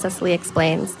school, Cecily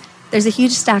explains. There's a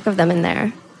huge stack of them in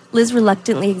there. Liz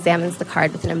reluctantly examines the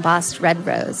card with an embossed red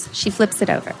rose. She flips it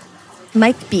over.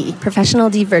 Mike B., professional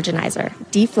de-virginizer.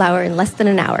 Deflower in less than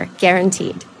an hour,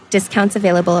 guaranteed. Discounts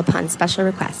available upon special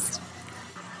request.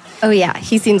 Oh yeah,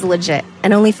 he seems legit.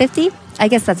 And only $50? I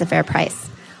guess that's a fair price.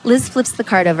 Liz flips the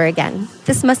card over again.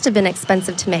 This must have been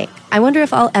expensive to make. I wonder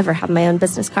if I'll ever have my own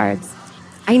business cards.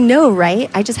 I know, right?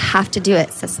 I just have to do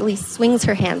it. Cecily swings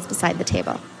her hands beside the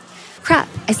table. Crap,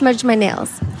 I smudged my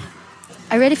nails.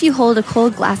 I read if you hold a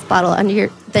cold glass bottle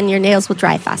then your nails will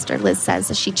dry faster, Liz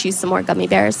says as she chews some more gummy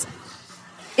bears.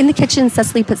 In the kitchen,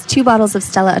 Cecily puts 2 bottles of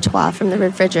Stella Artois from the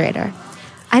refrigerator.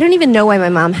 I don't even know why my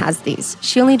mom has these.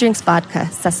 She only drinks vodka,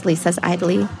 Cecily says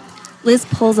idly. Liz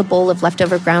pulls a bowl of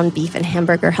leftover ground beef and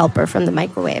hamburger helper from the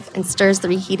microwave and stirs the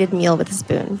reheated meal with a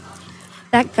spoon.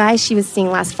 That guy she was seeing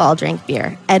last fall drank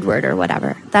beer, Edward or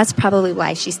whatever. That's probably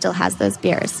why she still has those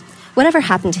beers. Whatever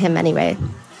happened to him anyway?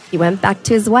 He went back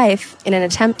to his wife. In an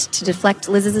attempt to deflect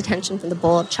Liz's attention from the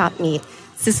bowl of chopped meat,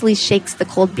 Cecily shakes the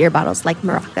cold beer bottles like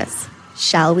maracas.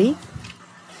 Shall we?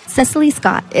 Cecily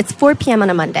Scott, it's 4 p.m. on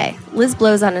a Monday. Liz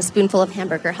blows on a spoonful of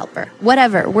hamburger helper.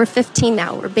 Whatever, we're 15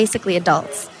 now. We're basically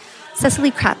adults.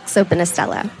 Cecily cracks open a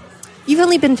Stella. You've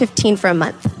only been 15 for a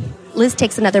month. Liz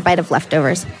takes another bite of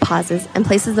leftovers, pauses, and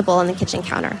places the bowl on the kitchen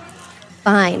counter.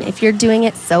 Fine, if you're doing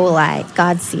it, so will I.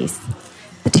 God cease.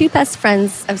 The 2 best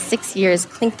friends of 6 years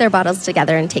clink their bottles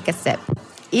together and take a sip.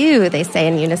 Ew, they say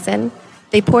in unison.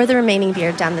 They pour the remaining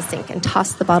beer down the sink and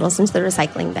toss the bottles into the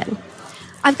recycling bin.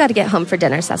 I've got to get home for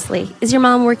dinner, Cecily. Is your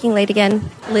mom working late again?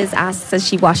 Liz asks as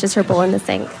she washes her bowl in the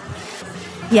sink.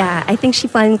 Yeah, I think she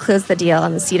finally closed the deal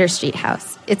on the Cedar Street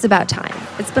house. It's about time.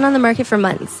 It's been on the market for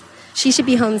months. She should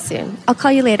be home soon. I'll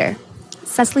call you later.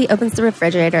 Cecily opens the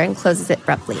refrigerator and closes it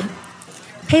abruptly.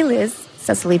 Hey, Liz,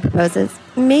 Cecily proposes.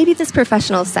 Maybe this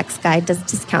professional sex guy does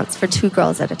discounts for 2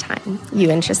 girls at a time. You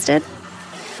interested?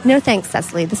 No thanks,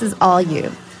 Cecily. This is all you.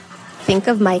 Think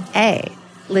of Mike A.,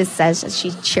 Liz says as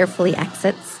she cheerfully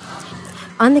exits.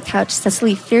 On the couch,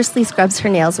 Cecily fiercely scrubs her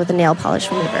nails with a nail polish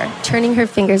remover, turning her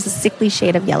fingers a sickly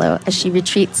shade of yellow as she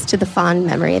retreats to the fond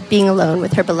memory of being alone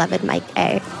with her beloved Mike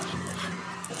A.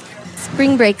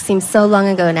 Spring break seems so long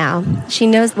ago now. She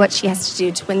knows what she has to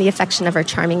do to win the affection of her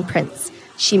charming prince.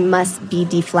 She must be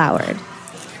deflowered.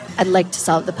 I'd like to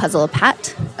solve the puzzle of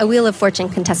Pat, a Wheel of Fortune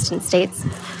contestant states.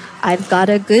 I've got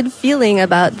a good feeling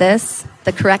about this.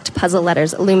 The correct puzzle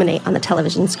letters illuminate on the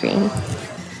television screen.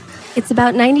 It's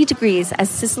about 90 degrees as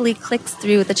Cecily clicks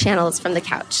through the channels from the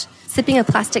couch, sipping a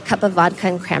plastic cup of vodka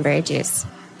and cranberry juice.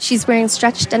 She's wearing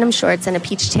stretched denim shorts and a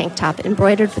peach tank top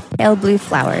embroidered with pale blue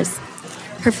flowers.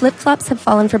 Her flip-flops have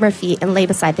fallen from her feet and lay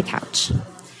beside the couch.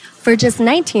 For just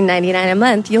 $19.99 a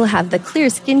month, you'll have the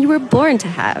clear skin you were born to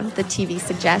have, the TV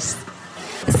suggests.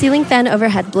 The ceiling fan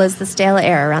overhead blows the stale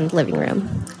air around the living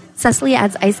room. Cecily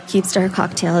adds ice cubes to her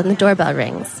cocktail and the doorbell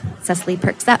rings. Cecily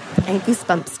perks up and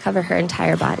goosebumps cover her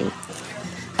entire body.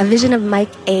 A vision of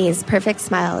Mike A.'s perfect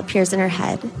smile appears in her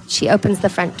head. She opens the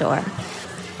front door.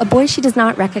 A boy she does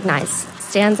not recognize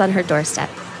stands on her doorstep.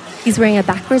 He's wearing a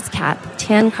backwards cap,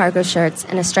 tan cargo shorts,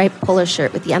 and a striped polo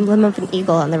shirt with the emblem of an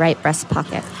eagle on the right breast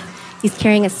pocket. He's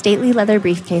carrying a stately leather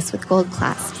briefcase with gold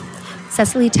clasps.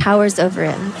 Cecily towers over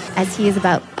him, as he is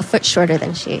about a foot shorter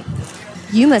than she.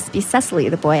 You must be Cecily,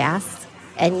 the boy asks.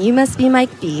 And you must be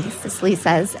Mike B., Cecily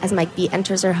says as Mike B.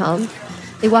 enters her home.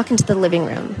 They walk into the living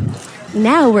room.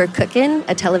 Now we're cooking,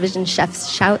 a television chef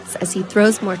shouts as he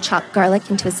throws more chopped garlic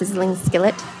into a sizzling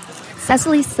skillet.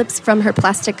 Cecily slips from her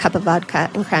plastic cup of vodka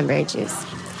and cranberry juice.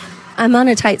 I'm on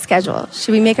a tight schedule.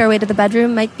 Should we make our way to the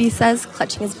bedroom, Mike B. says,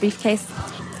 clutching his briefcase.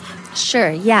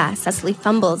 Sure, yeah, Cecily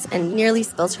fumbles and nearly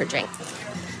spills her drink.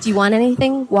 Do you want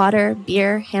anything? Water,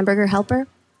 beer, hamburger helper?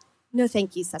 No,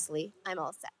 thank you, Cecily. I'm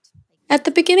all set. At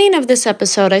the beginning of this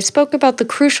episode, I spoke about the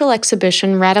crucial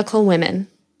exhibition Radical Women.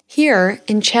 Here,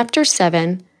 in Chapter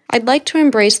 7, I'd like to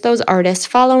embrace those artists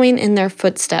following in their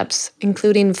footsteps,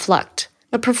 including Flucht,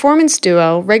 a performance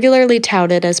duo regularly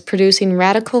touted as producing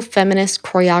radical feminist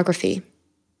choreography.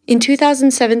 In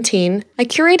 2017, I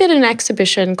curated an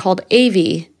exhibition called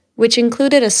AV, which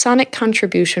included a sonic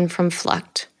contribution from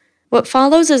Flucht. What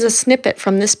follows is a snippet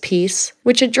from this piece,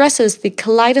 which addresses the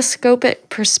kaleidoscopic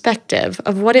perspective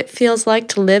of what it feels like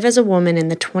to live as a woman in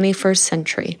the 21st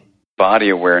century. Body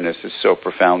awareness is so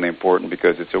profoundly important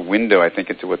because it's a window, I think,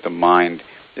 into what the mind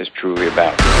is truly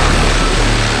about.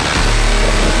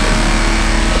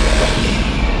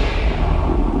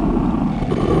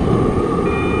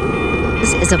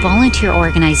 Is a volunteer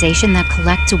organization that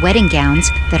collects wedding gowns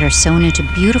that are sewn into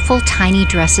beautiful tiny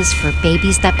dresses for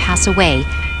babies that pass away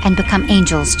and become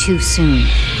angels too soon.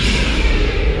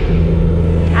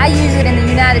 I use it in the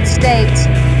United States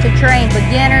to train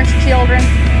beginners, children,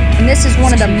 and this is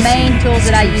one of the main tools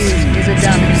that I use is a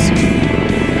dummy.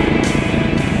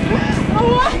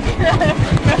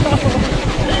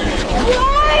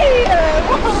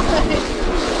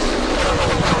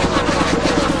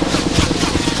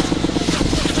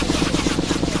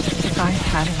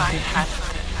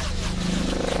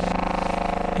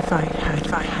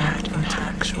 If I had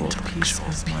intellectual peace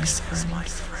with myself,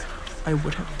 I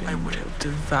would have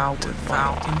devoured the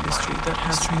industry that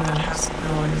has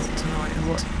no end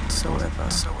whatsoever.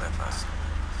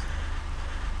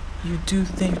 You do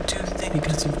think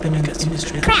because you've been in the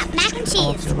industry all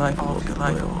of your life will be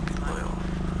loyal.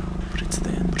 But it's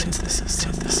the antithesis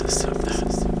of that.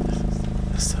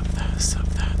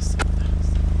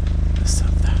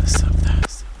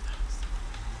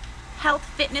 Health,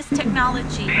 fitness,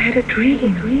 technology. I had a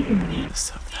dream.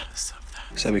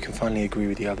 So we can finally agree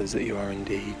with the others that you are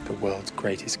indeed the world's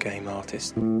greatest game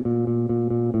artist.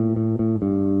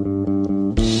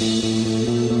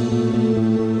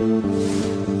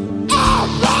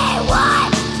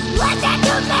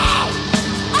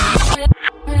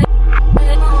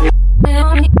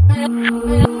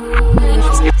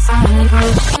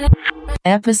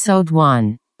 Episode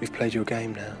 1. We've played your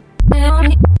game now.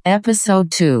 Episode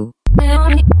 2.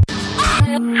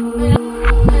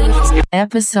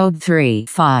 Episode 3.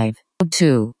 5.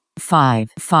 2. 5.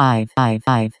 5. 5.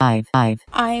 5. 5. 5.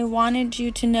 I wanted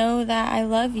you to know that I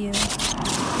love you.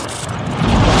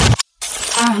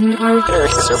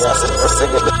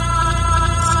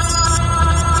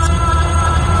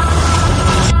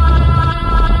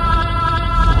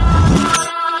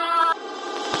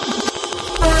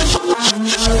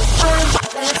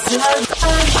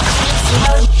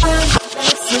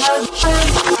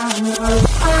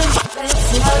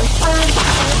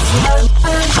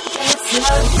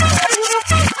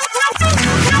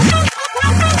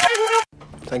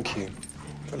 Thank you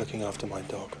for looking after my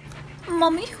dog.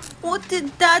 Mommy, what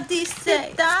did Daddy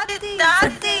say? Daddy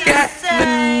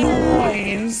say.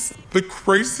 Noise. The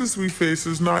crisis we face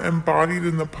is not embodied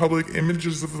in the public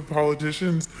images of the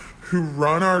politicians who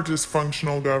run our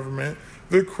dysfunctional government.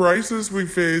 The crisis we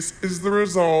face is the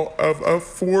result of a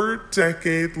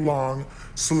 4-decade-long,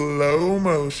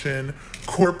 slow-motion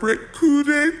corporate coup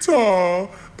d'etat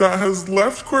that has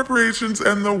left corporations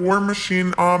and the war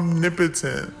machine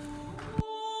omnipotent.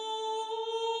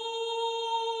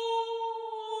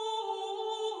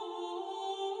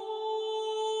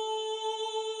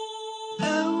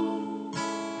 Oh,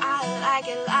 I like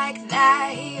it like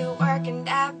that. You're working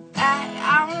that bad.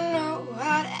 I don't know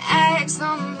how to act.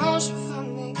 Slow motion for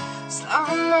me, slow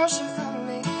motion for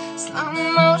me, slow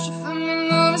motion for me,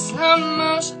 moving slow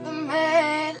motion for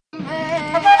me.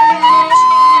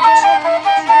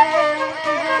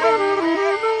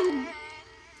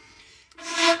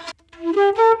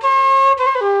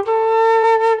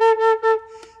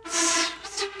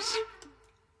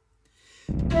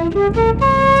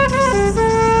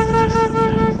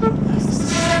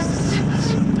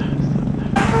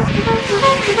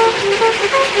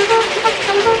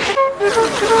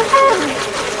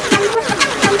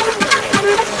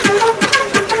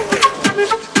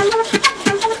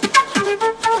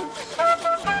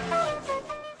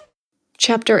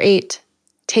 Chapter 8.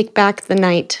 Take Back the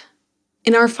Night.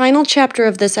 In our final chapter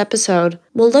of this episode,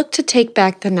 we'll look to take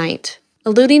back the night,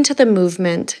 alluding to the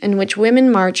movement in which women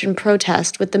march and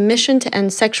protest with the mission to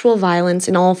end sexual violence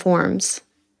in all forms.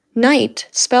 Night,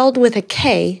 spelled with a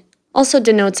K, also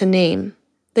denotes a name,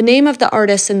 the name of the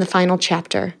artists in the final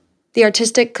chapter, the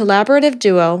artistic collaborative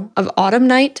duo of Autumn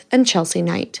Night and Chelsea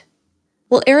Knight.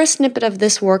 We'll air a snippet of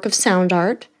this work of sound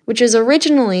art, which is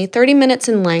originally 30 minutes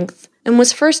in length and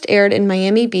was first aired in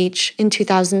Miami Beach in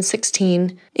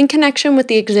 2016 in connection with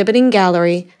the exhibiting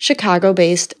gallery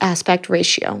Chicago-based Aspect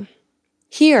Ratio.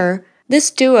 Here, this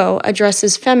duo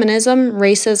addresses feminism,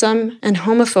 racism, and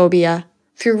homophobia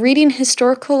through reading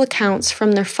historical accounts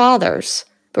from their fathers,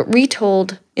 but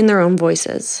retold in their own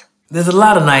voices. There's a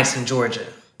lot of nights in Georgia.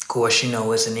 Of course,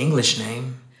 it's an English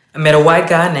name. I met a white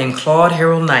guy named Claude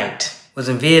Harold Knight. Was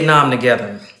in Vietnam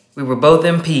together. We were both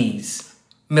MPs,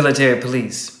 military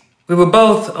police. We were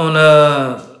both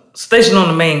stationed on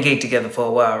the main gate together for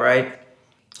a while, right?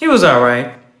 He was all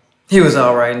right.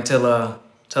 Until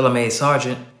I made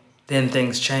sergeant. Then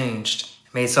things changed.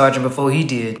 I made sergeant before he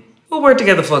did. We worked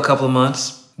together for a couple of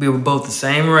months. We were both the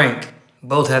same rank.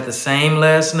 Both had the same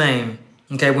last name.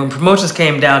 Okay, when promotions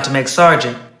came down to make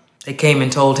sergeant, they came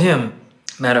and told him.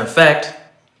 Matter of fact,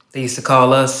 they used to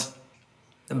call us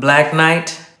the Black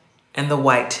Knight and the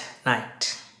White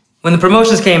Knight. When the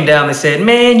promotions came down, they said,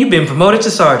 man, you've been promoted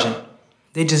to sergeant.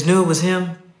 They just knew it was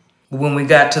him. But when we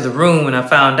got to the room and I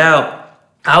found out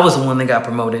I was the one that got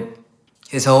promoted,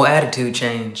 his whole attitude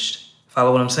changed.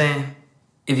 Follow what I'm saying?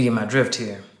 If you get my drift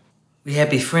here. We had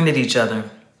befriended each other.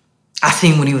 I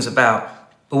seen what he was about.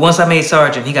 But once I made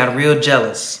sergeant, he got real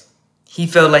jealous. He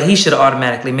felt like he should have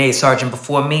automatically made sergeant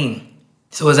before me.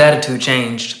 So his attitude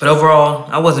changed. But overall,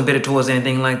 I wasn't bitter towards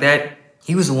anything like that.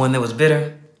 He was the one that was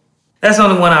bitter. That's the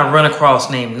only one I run across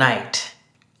named Knight.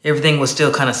 Everything was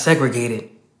still kind of segregated.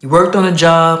 You worked on a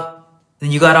job,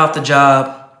 then you got off the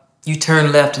job, you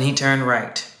turned left and he turned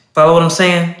right. Follow what I'm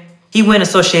saying? He went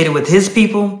associated with his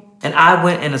people, and I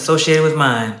went and associated with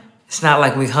mine. It's not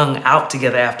like we hung out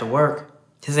together after work.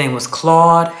 His name was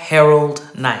Claude Harold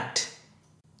Knight.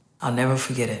 I'll never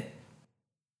forget it.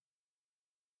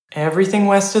 Everything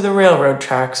west of the railroad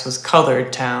tracks was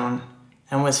colored town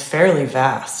and was fairly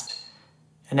vast.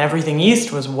 And everything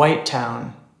east was white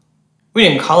town. We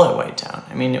didn't call it white town.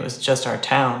 I mean, it was just our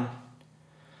town.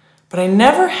 But I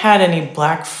never had any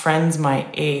black friends my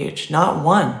age, not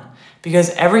one,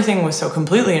 because everything was so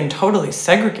completely and totally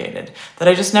segregated that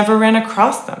I just never ran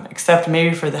across them, except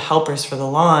maybe for the helpers for the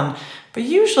lawn. But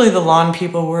usually the lawn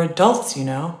people were adults, you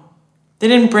know. They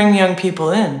didn't bring young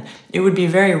people in. It would be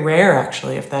very rare,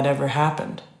 actually, if that ever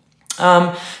happened.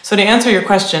 So to answer your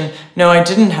question, no, I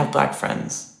didn't have black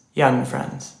friends, young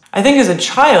friends. I think as a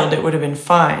child, it would have been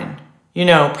fine. You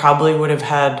know, probably would have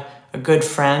had a good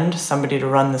friend, somebody to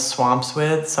run the swamps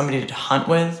with, somebody to hunt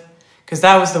with, because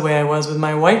that was the way I was with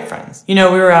my white friends. You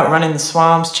know, we were out running the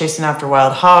swamps, chasing after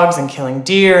wild hogs and killing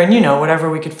deer and, you know, whatever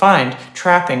we could find,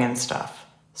 trapping and stuff.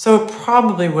 So it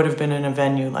probably would have been in a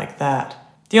venue like that.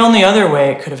 The only other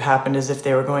way it could have happened is if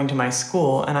they were going to my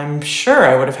school, and I'm sure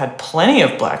I would have had plenty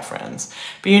of black friends,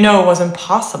 but you know, it wasn't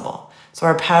possible. So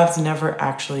our paths never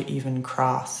actually even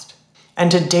crossed.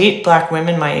 And to date black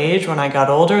women my age when I got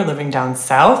older, living down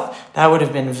south, that would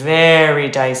have been very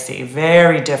dicey,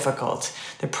 very difficult.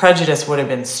 The prejudice would have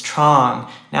been strong.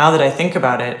 Now that I think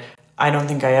about it, I don't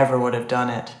think I ever would have done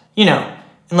it. You know,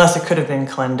 unless it could have been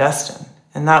clandestine.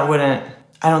 And I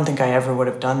don't think I ever would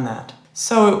have done that.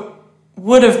 So it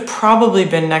would have probably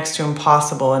been next to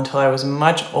impossible until I was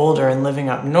much older and living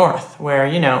up north, where,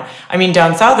 you know, I mean,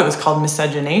 down south it was called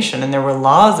miscegenation, and there were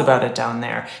laws about it down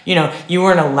there. You know, you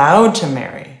weren't allowed to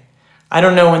marry. I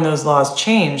don't know when those laws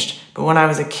changed, but when I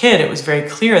was a kid, it was very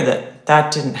clear that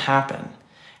that didn't happen.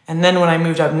 And then when I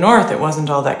moved up north, it wasn't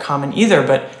all that common either,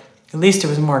 but at least it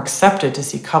was more accepted to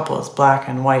see couples, black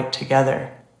and white, together.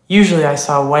 Usually I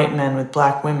saw white men with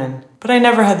black women, but I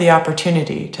never had the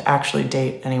opportunity to actually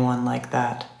date anyone like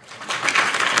that.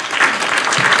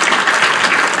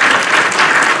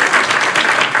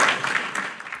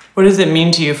 What does it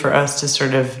mean to you for us to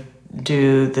sort of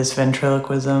do this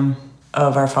ventriloquism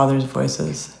of our Father's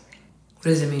voices? What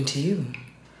does it mean to you?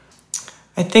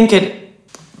 I think it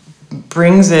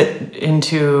brings it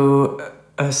into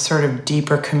a sort of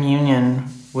deeper communion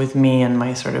with me and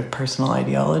my sort of personal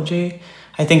ideology.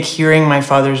 I think hearing my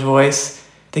Father's voice,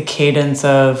 the cadence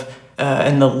of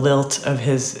and the lilt of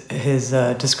his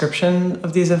description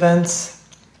of these events,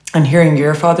 and hearing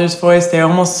your Father's voice, they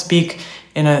almost speak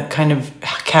in a kind of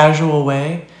casual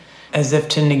way, as if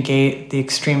to negate the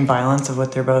extreme violence of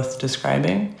what they're both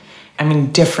describing. I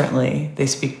mean, differently. They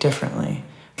speak differently.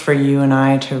 For you and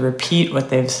I to repeat what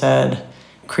they've said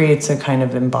creates a kind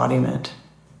of embodiment.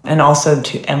 And also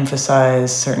to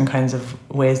emphasize certain kinds of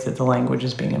ways that the language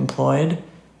is being employed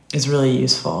is really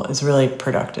useful, is really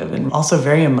productive, and also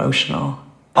very emotional.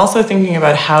 Also thinking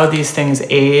about how these things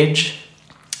age,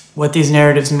 what these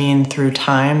narratives mean through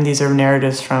time. These are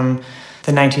narratives from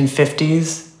the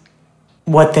 1950s,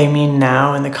 what they mean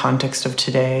now in the context of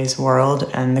today's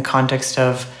world and the context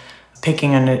of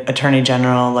picking an attorney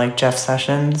general like Jeff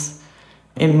Sessions.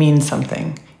 It means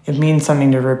something. It means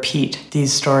something to repeat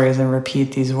these stories and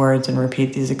repeat these words and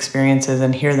repeat these experiences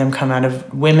and hear them come out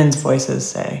of women's voices,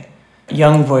 say,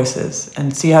 young voices,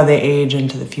 and see how they age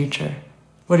into the future.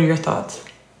 What are your thoughts?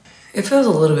 It feels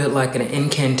a little bit like an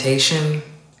incantation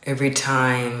every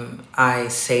time I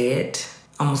say it.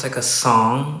 almost like a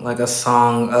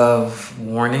song of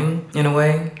warning in a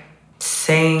way.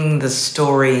 Saying the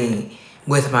story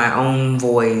with my own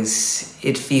voice,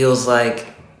 it feels like,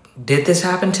 did this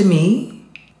happen to me?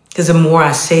 Because the more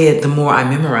I say it, the more I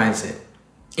memorize it.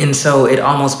 And so it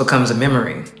almost becomes a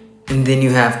memory. And then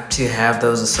you have to have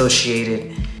those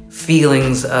associated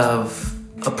feelings of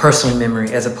a personal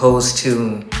memory as opposed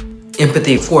to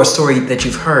empathy for a story that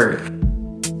you've heard.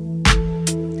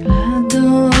 La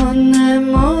donna è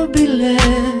mobile,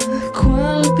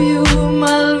 qual piuma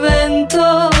al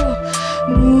vento,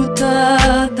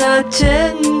 muta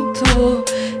d'accento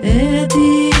e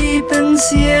di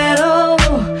pensiero.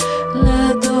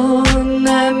 La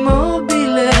donna è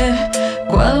mobile,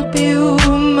 qual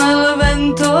piuma al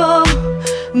vento,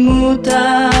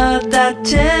 muta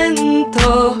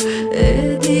d'accento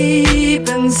e di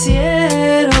pensiero.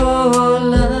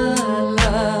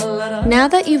 Now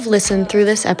that you've listened through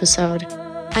this episode,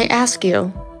 I ask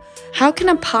you, how can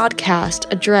a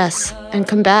podcast address and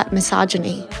combat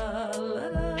misogyny?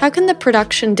 How can the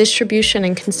production, distribution,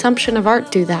 and consumption of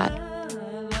art do that?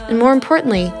 And more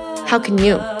importantly, how can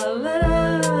you?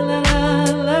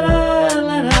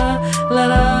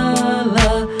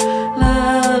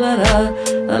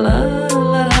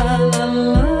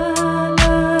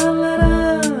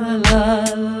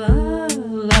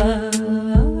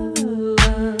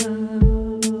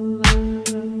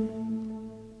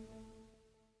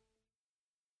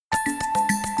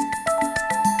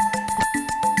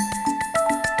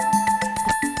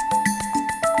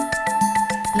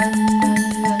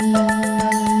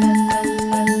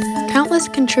 Countless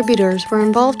contributors were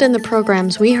involved in the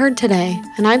programs we heard today,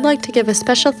 and I'd like to give a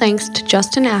special thanks to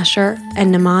Justin Asher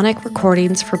and Mnemonic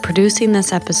Recordings for producing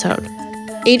this episode.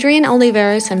 Adrian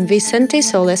Olivares and Vicente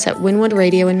Solis at Wynwood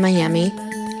Radio in Miami,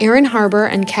 Aaron Harbour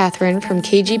and Catherine from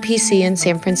KGPC in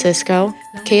San Francisco,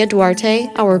 Kea Duarte,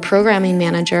 our programming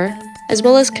manager, as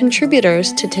well as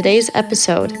contributors to today's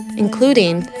episode,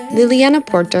 including Liliana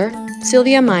Porter,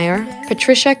 Sylvia Meyer,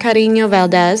 Patricia Carino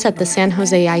Valdez at the San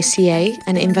Jose ICA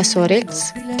and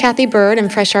Invasores, Kathy Bird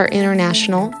and Fresh Art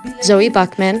International, Zoe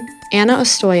Buckman, Anna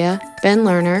Ostoya, Ben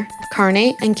Lerner,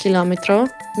 Carne and Kilometro,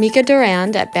 Mika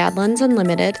Durand at Badlands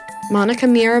Unlimited, Monica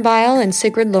Mirabile and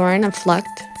Sigrid Lauren of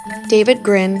Flucht, David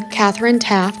Grin, Catherine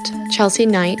Taft, Chelsea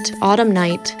Knight, Autumn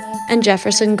Knight, and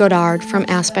Jefferson Godard from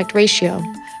Aspect Ratio.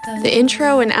 The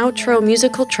intro and outro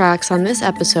musical tracks on this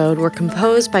episode were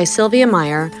composed by Sylvia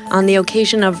Meyer on the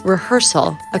occasion of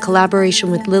Rehearsal, a collaboration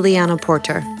with Liliana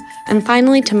Porter. And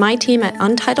finally, to my team at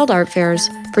Untitled Art Fairs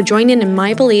for joining in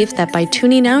my belief that by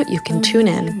tuning out, you can tune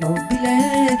in.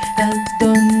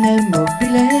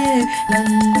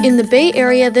 In the Bay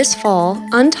Area this fall,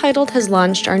 Untitled has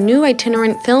launched our new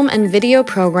itinerant film and video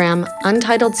program,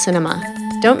 Untitled Cinema.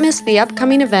 Don't miss the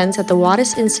upcoming events at the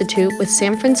Wattis Institute with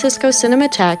San Francisco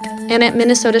Cinematheque and at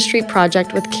Minnesota Street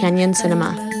Project with Canyon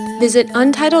Cinema. Visit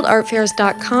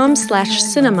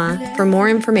untitledartfairs.com/cinema for more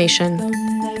information.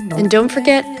 And don't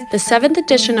forget, the 7th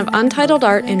edition of Untitled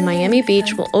Art in Miami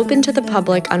Beach will open to the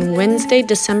public on Wednesday,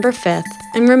 December 5th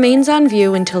and remains on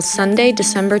view until Sunday,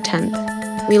 December 10th.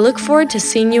 We look forward to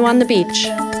seeing you on the beach.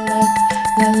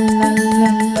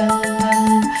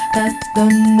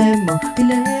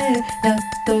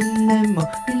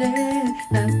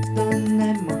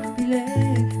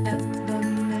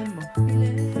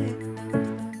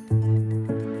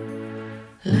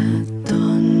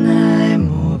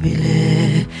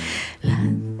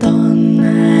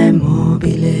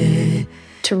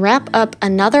 To wrap up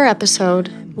another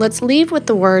episode, let's leave with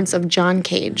the words of John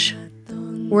Cage.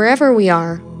 Wherever we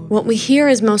are, what we hear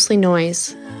is mostly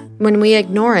noise. When we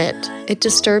ignore it, it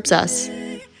disturbs us.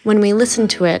 When we listen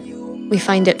to it, we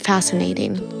find it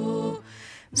fascinating.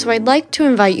 So I'd like to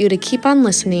invite you to keep on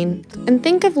listening and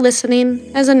think of listening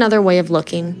as another way of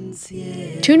looking.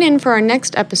 Tune in for our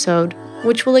next episode,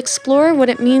 which will explore what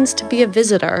it means to be a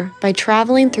visitor by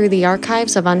traveling through the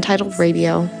archives of Untitled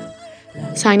Radio.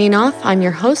 Signing off, I'm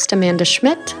your host, Amanda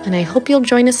Schmidt, and I hope you'll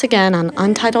join us again on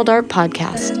Untitled Art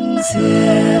Podcast.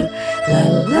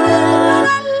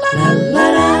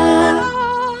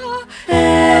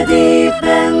 Eddie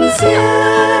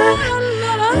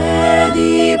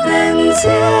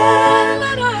Pensier.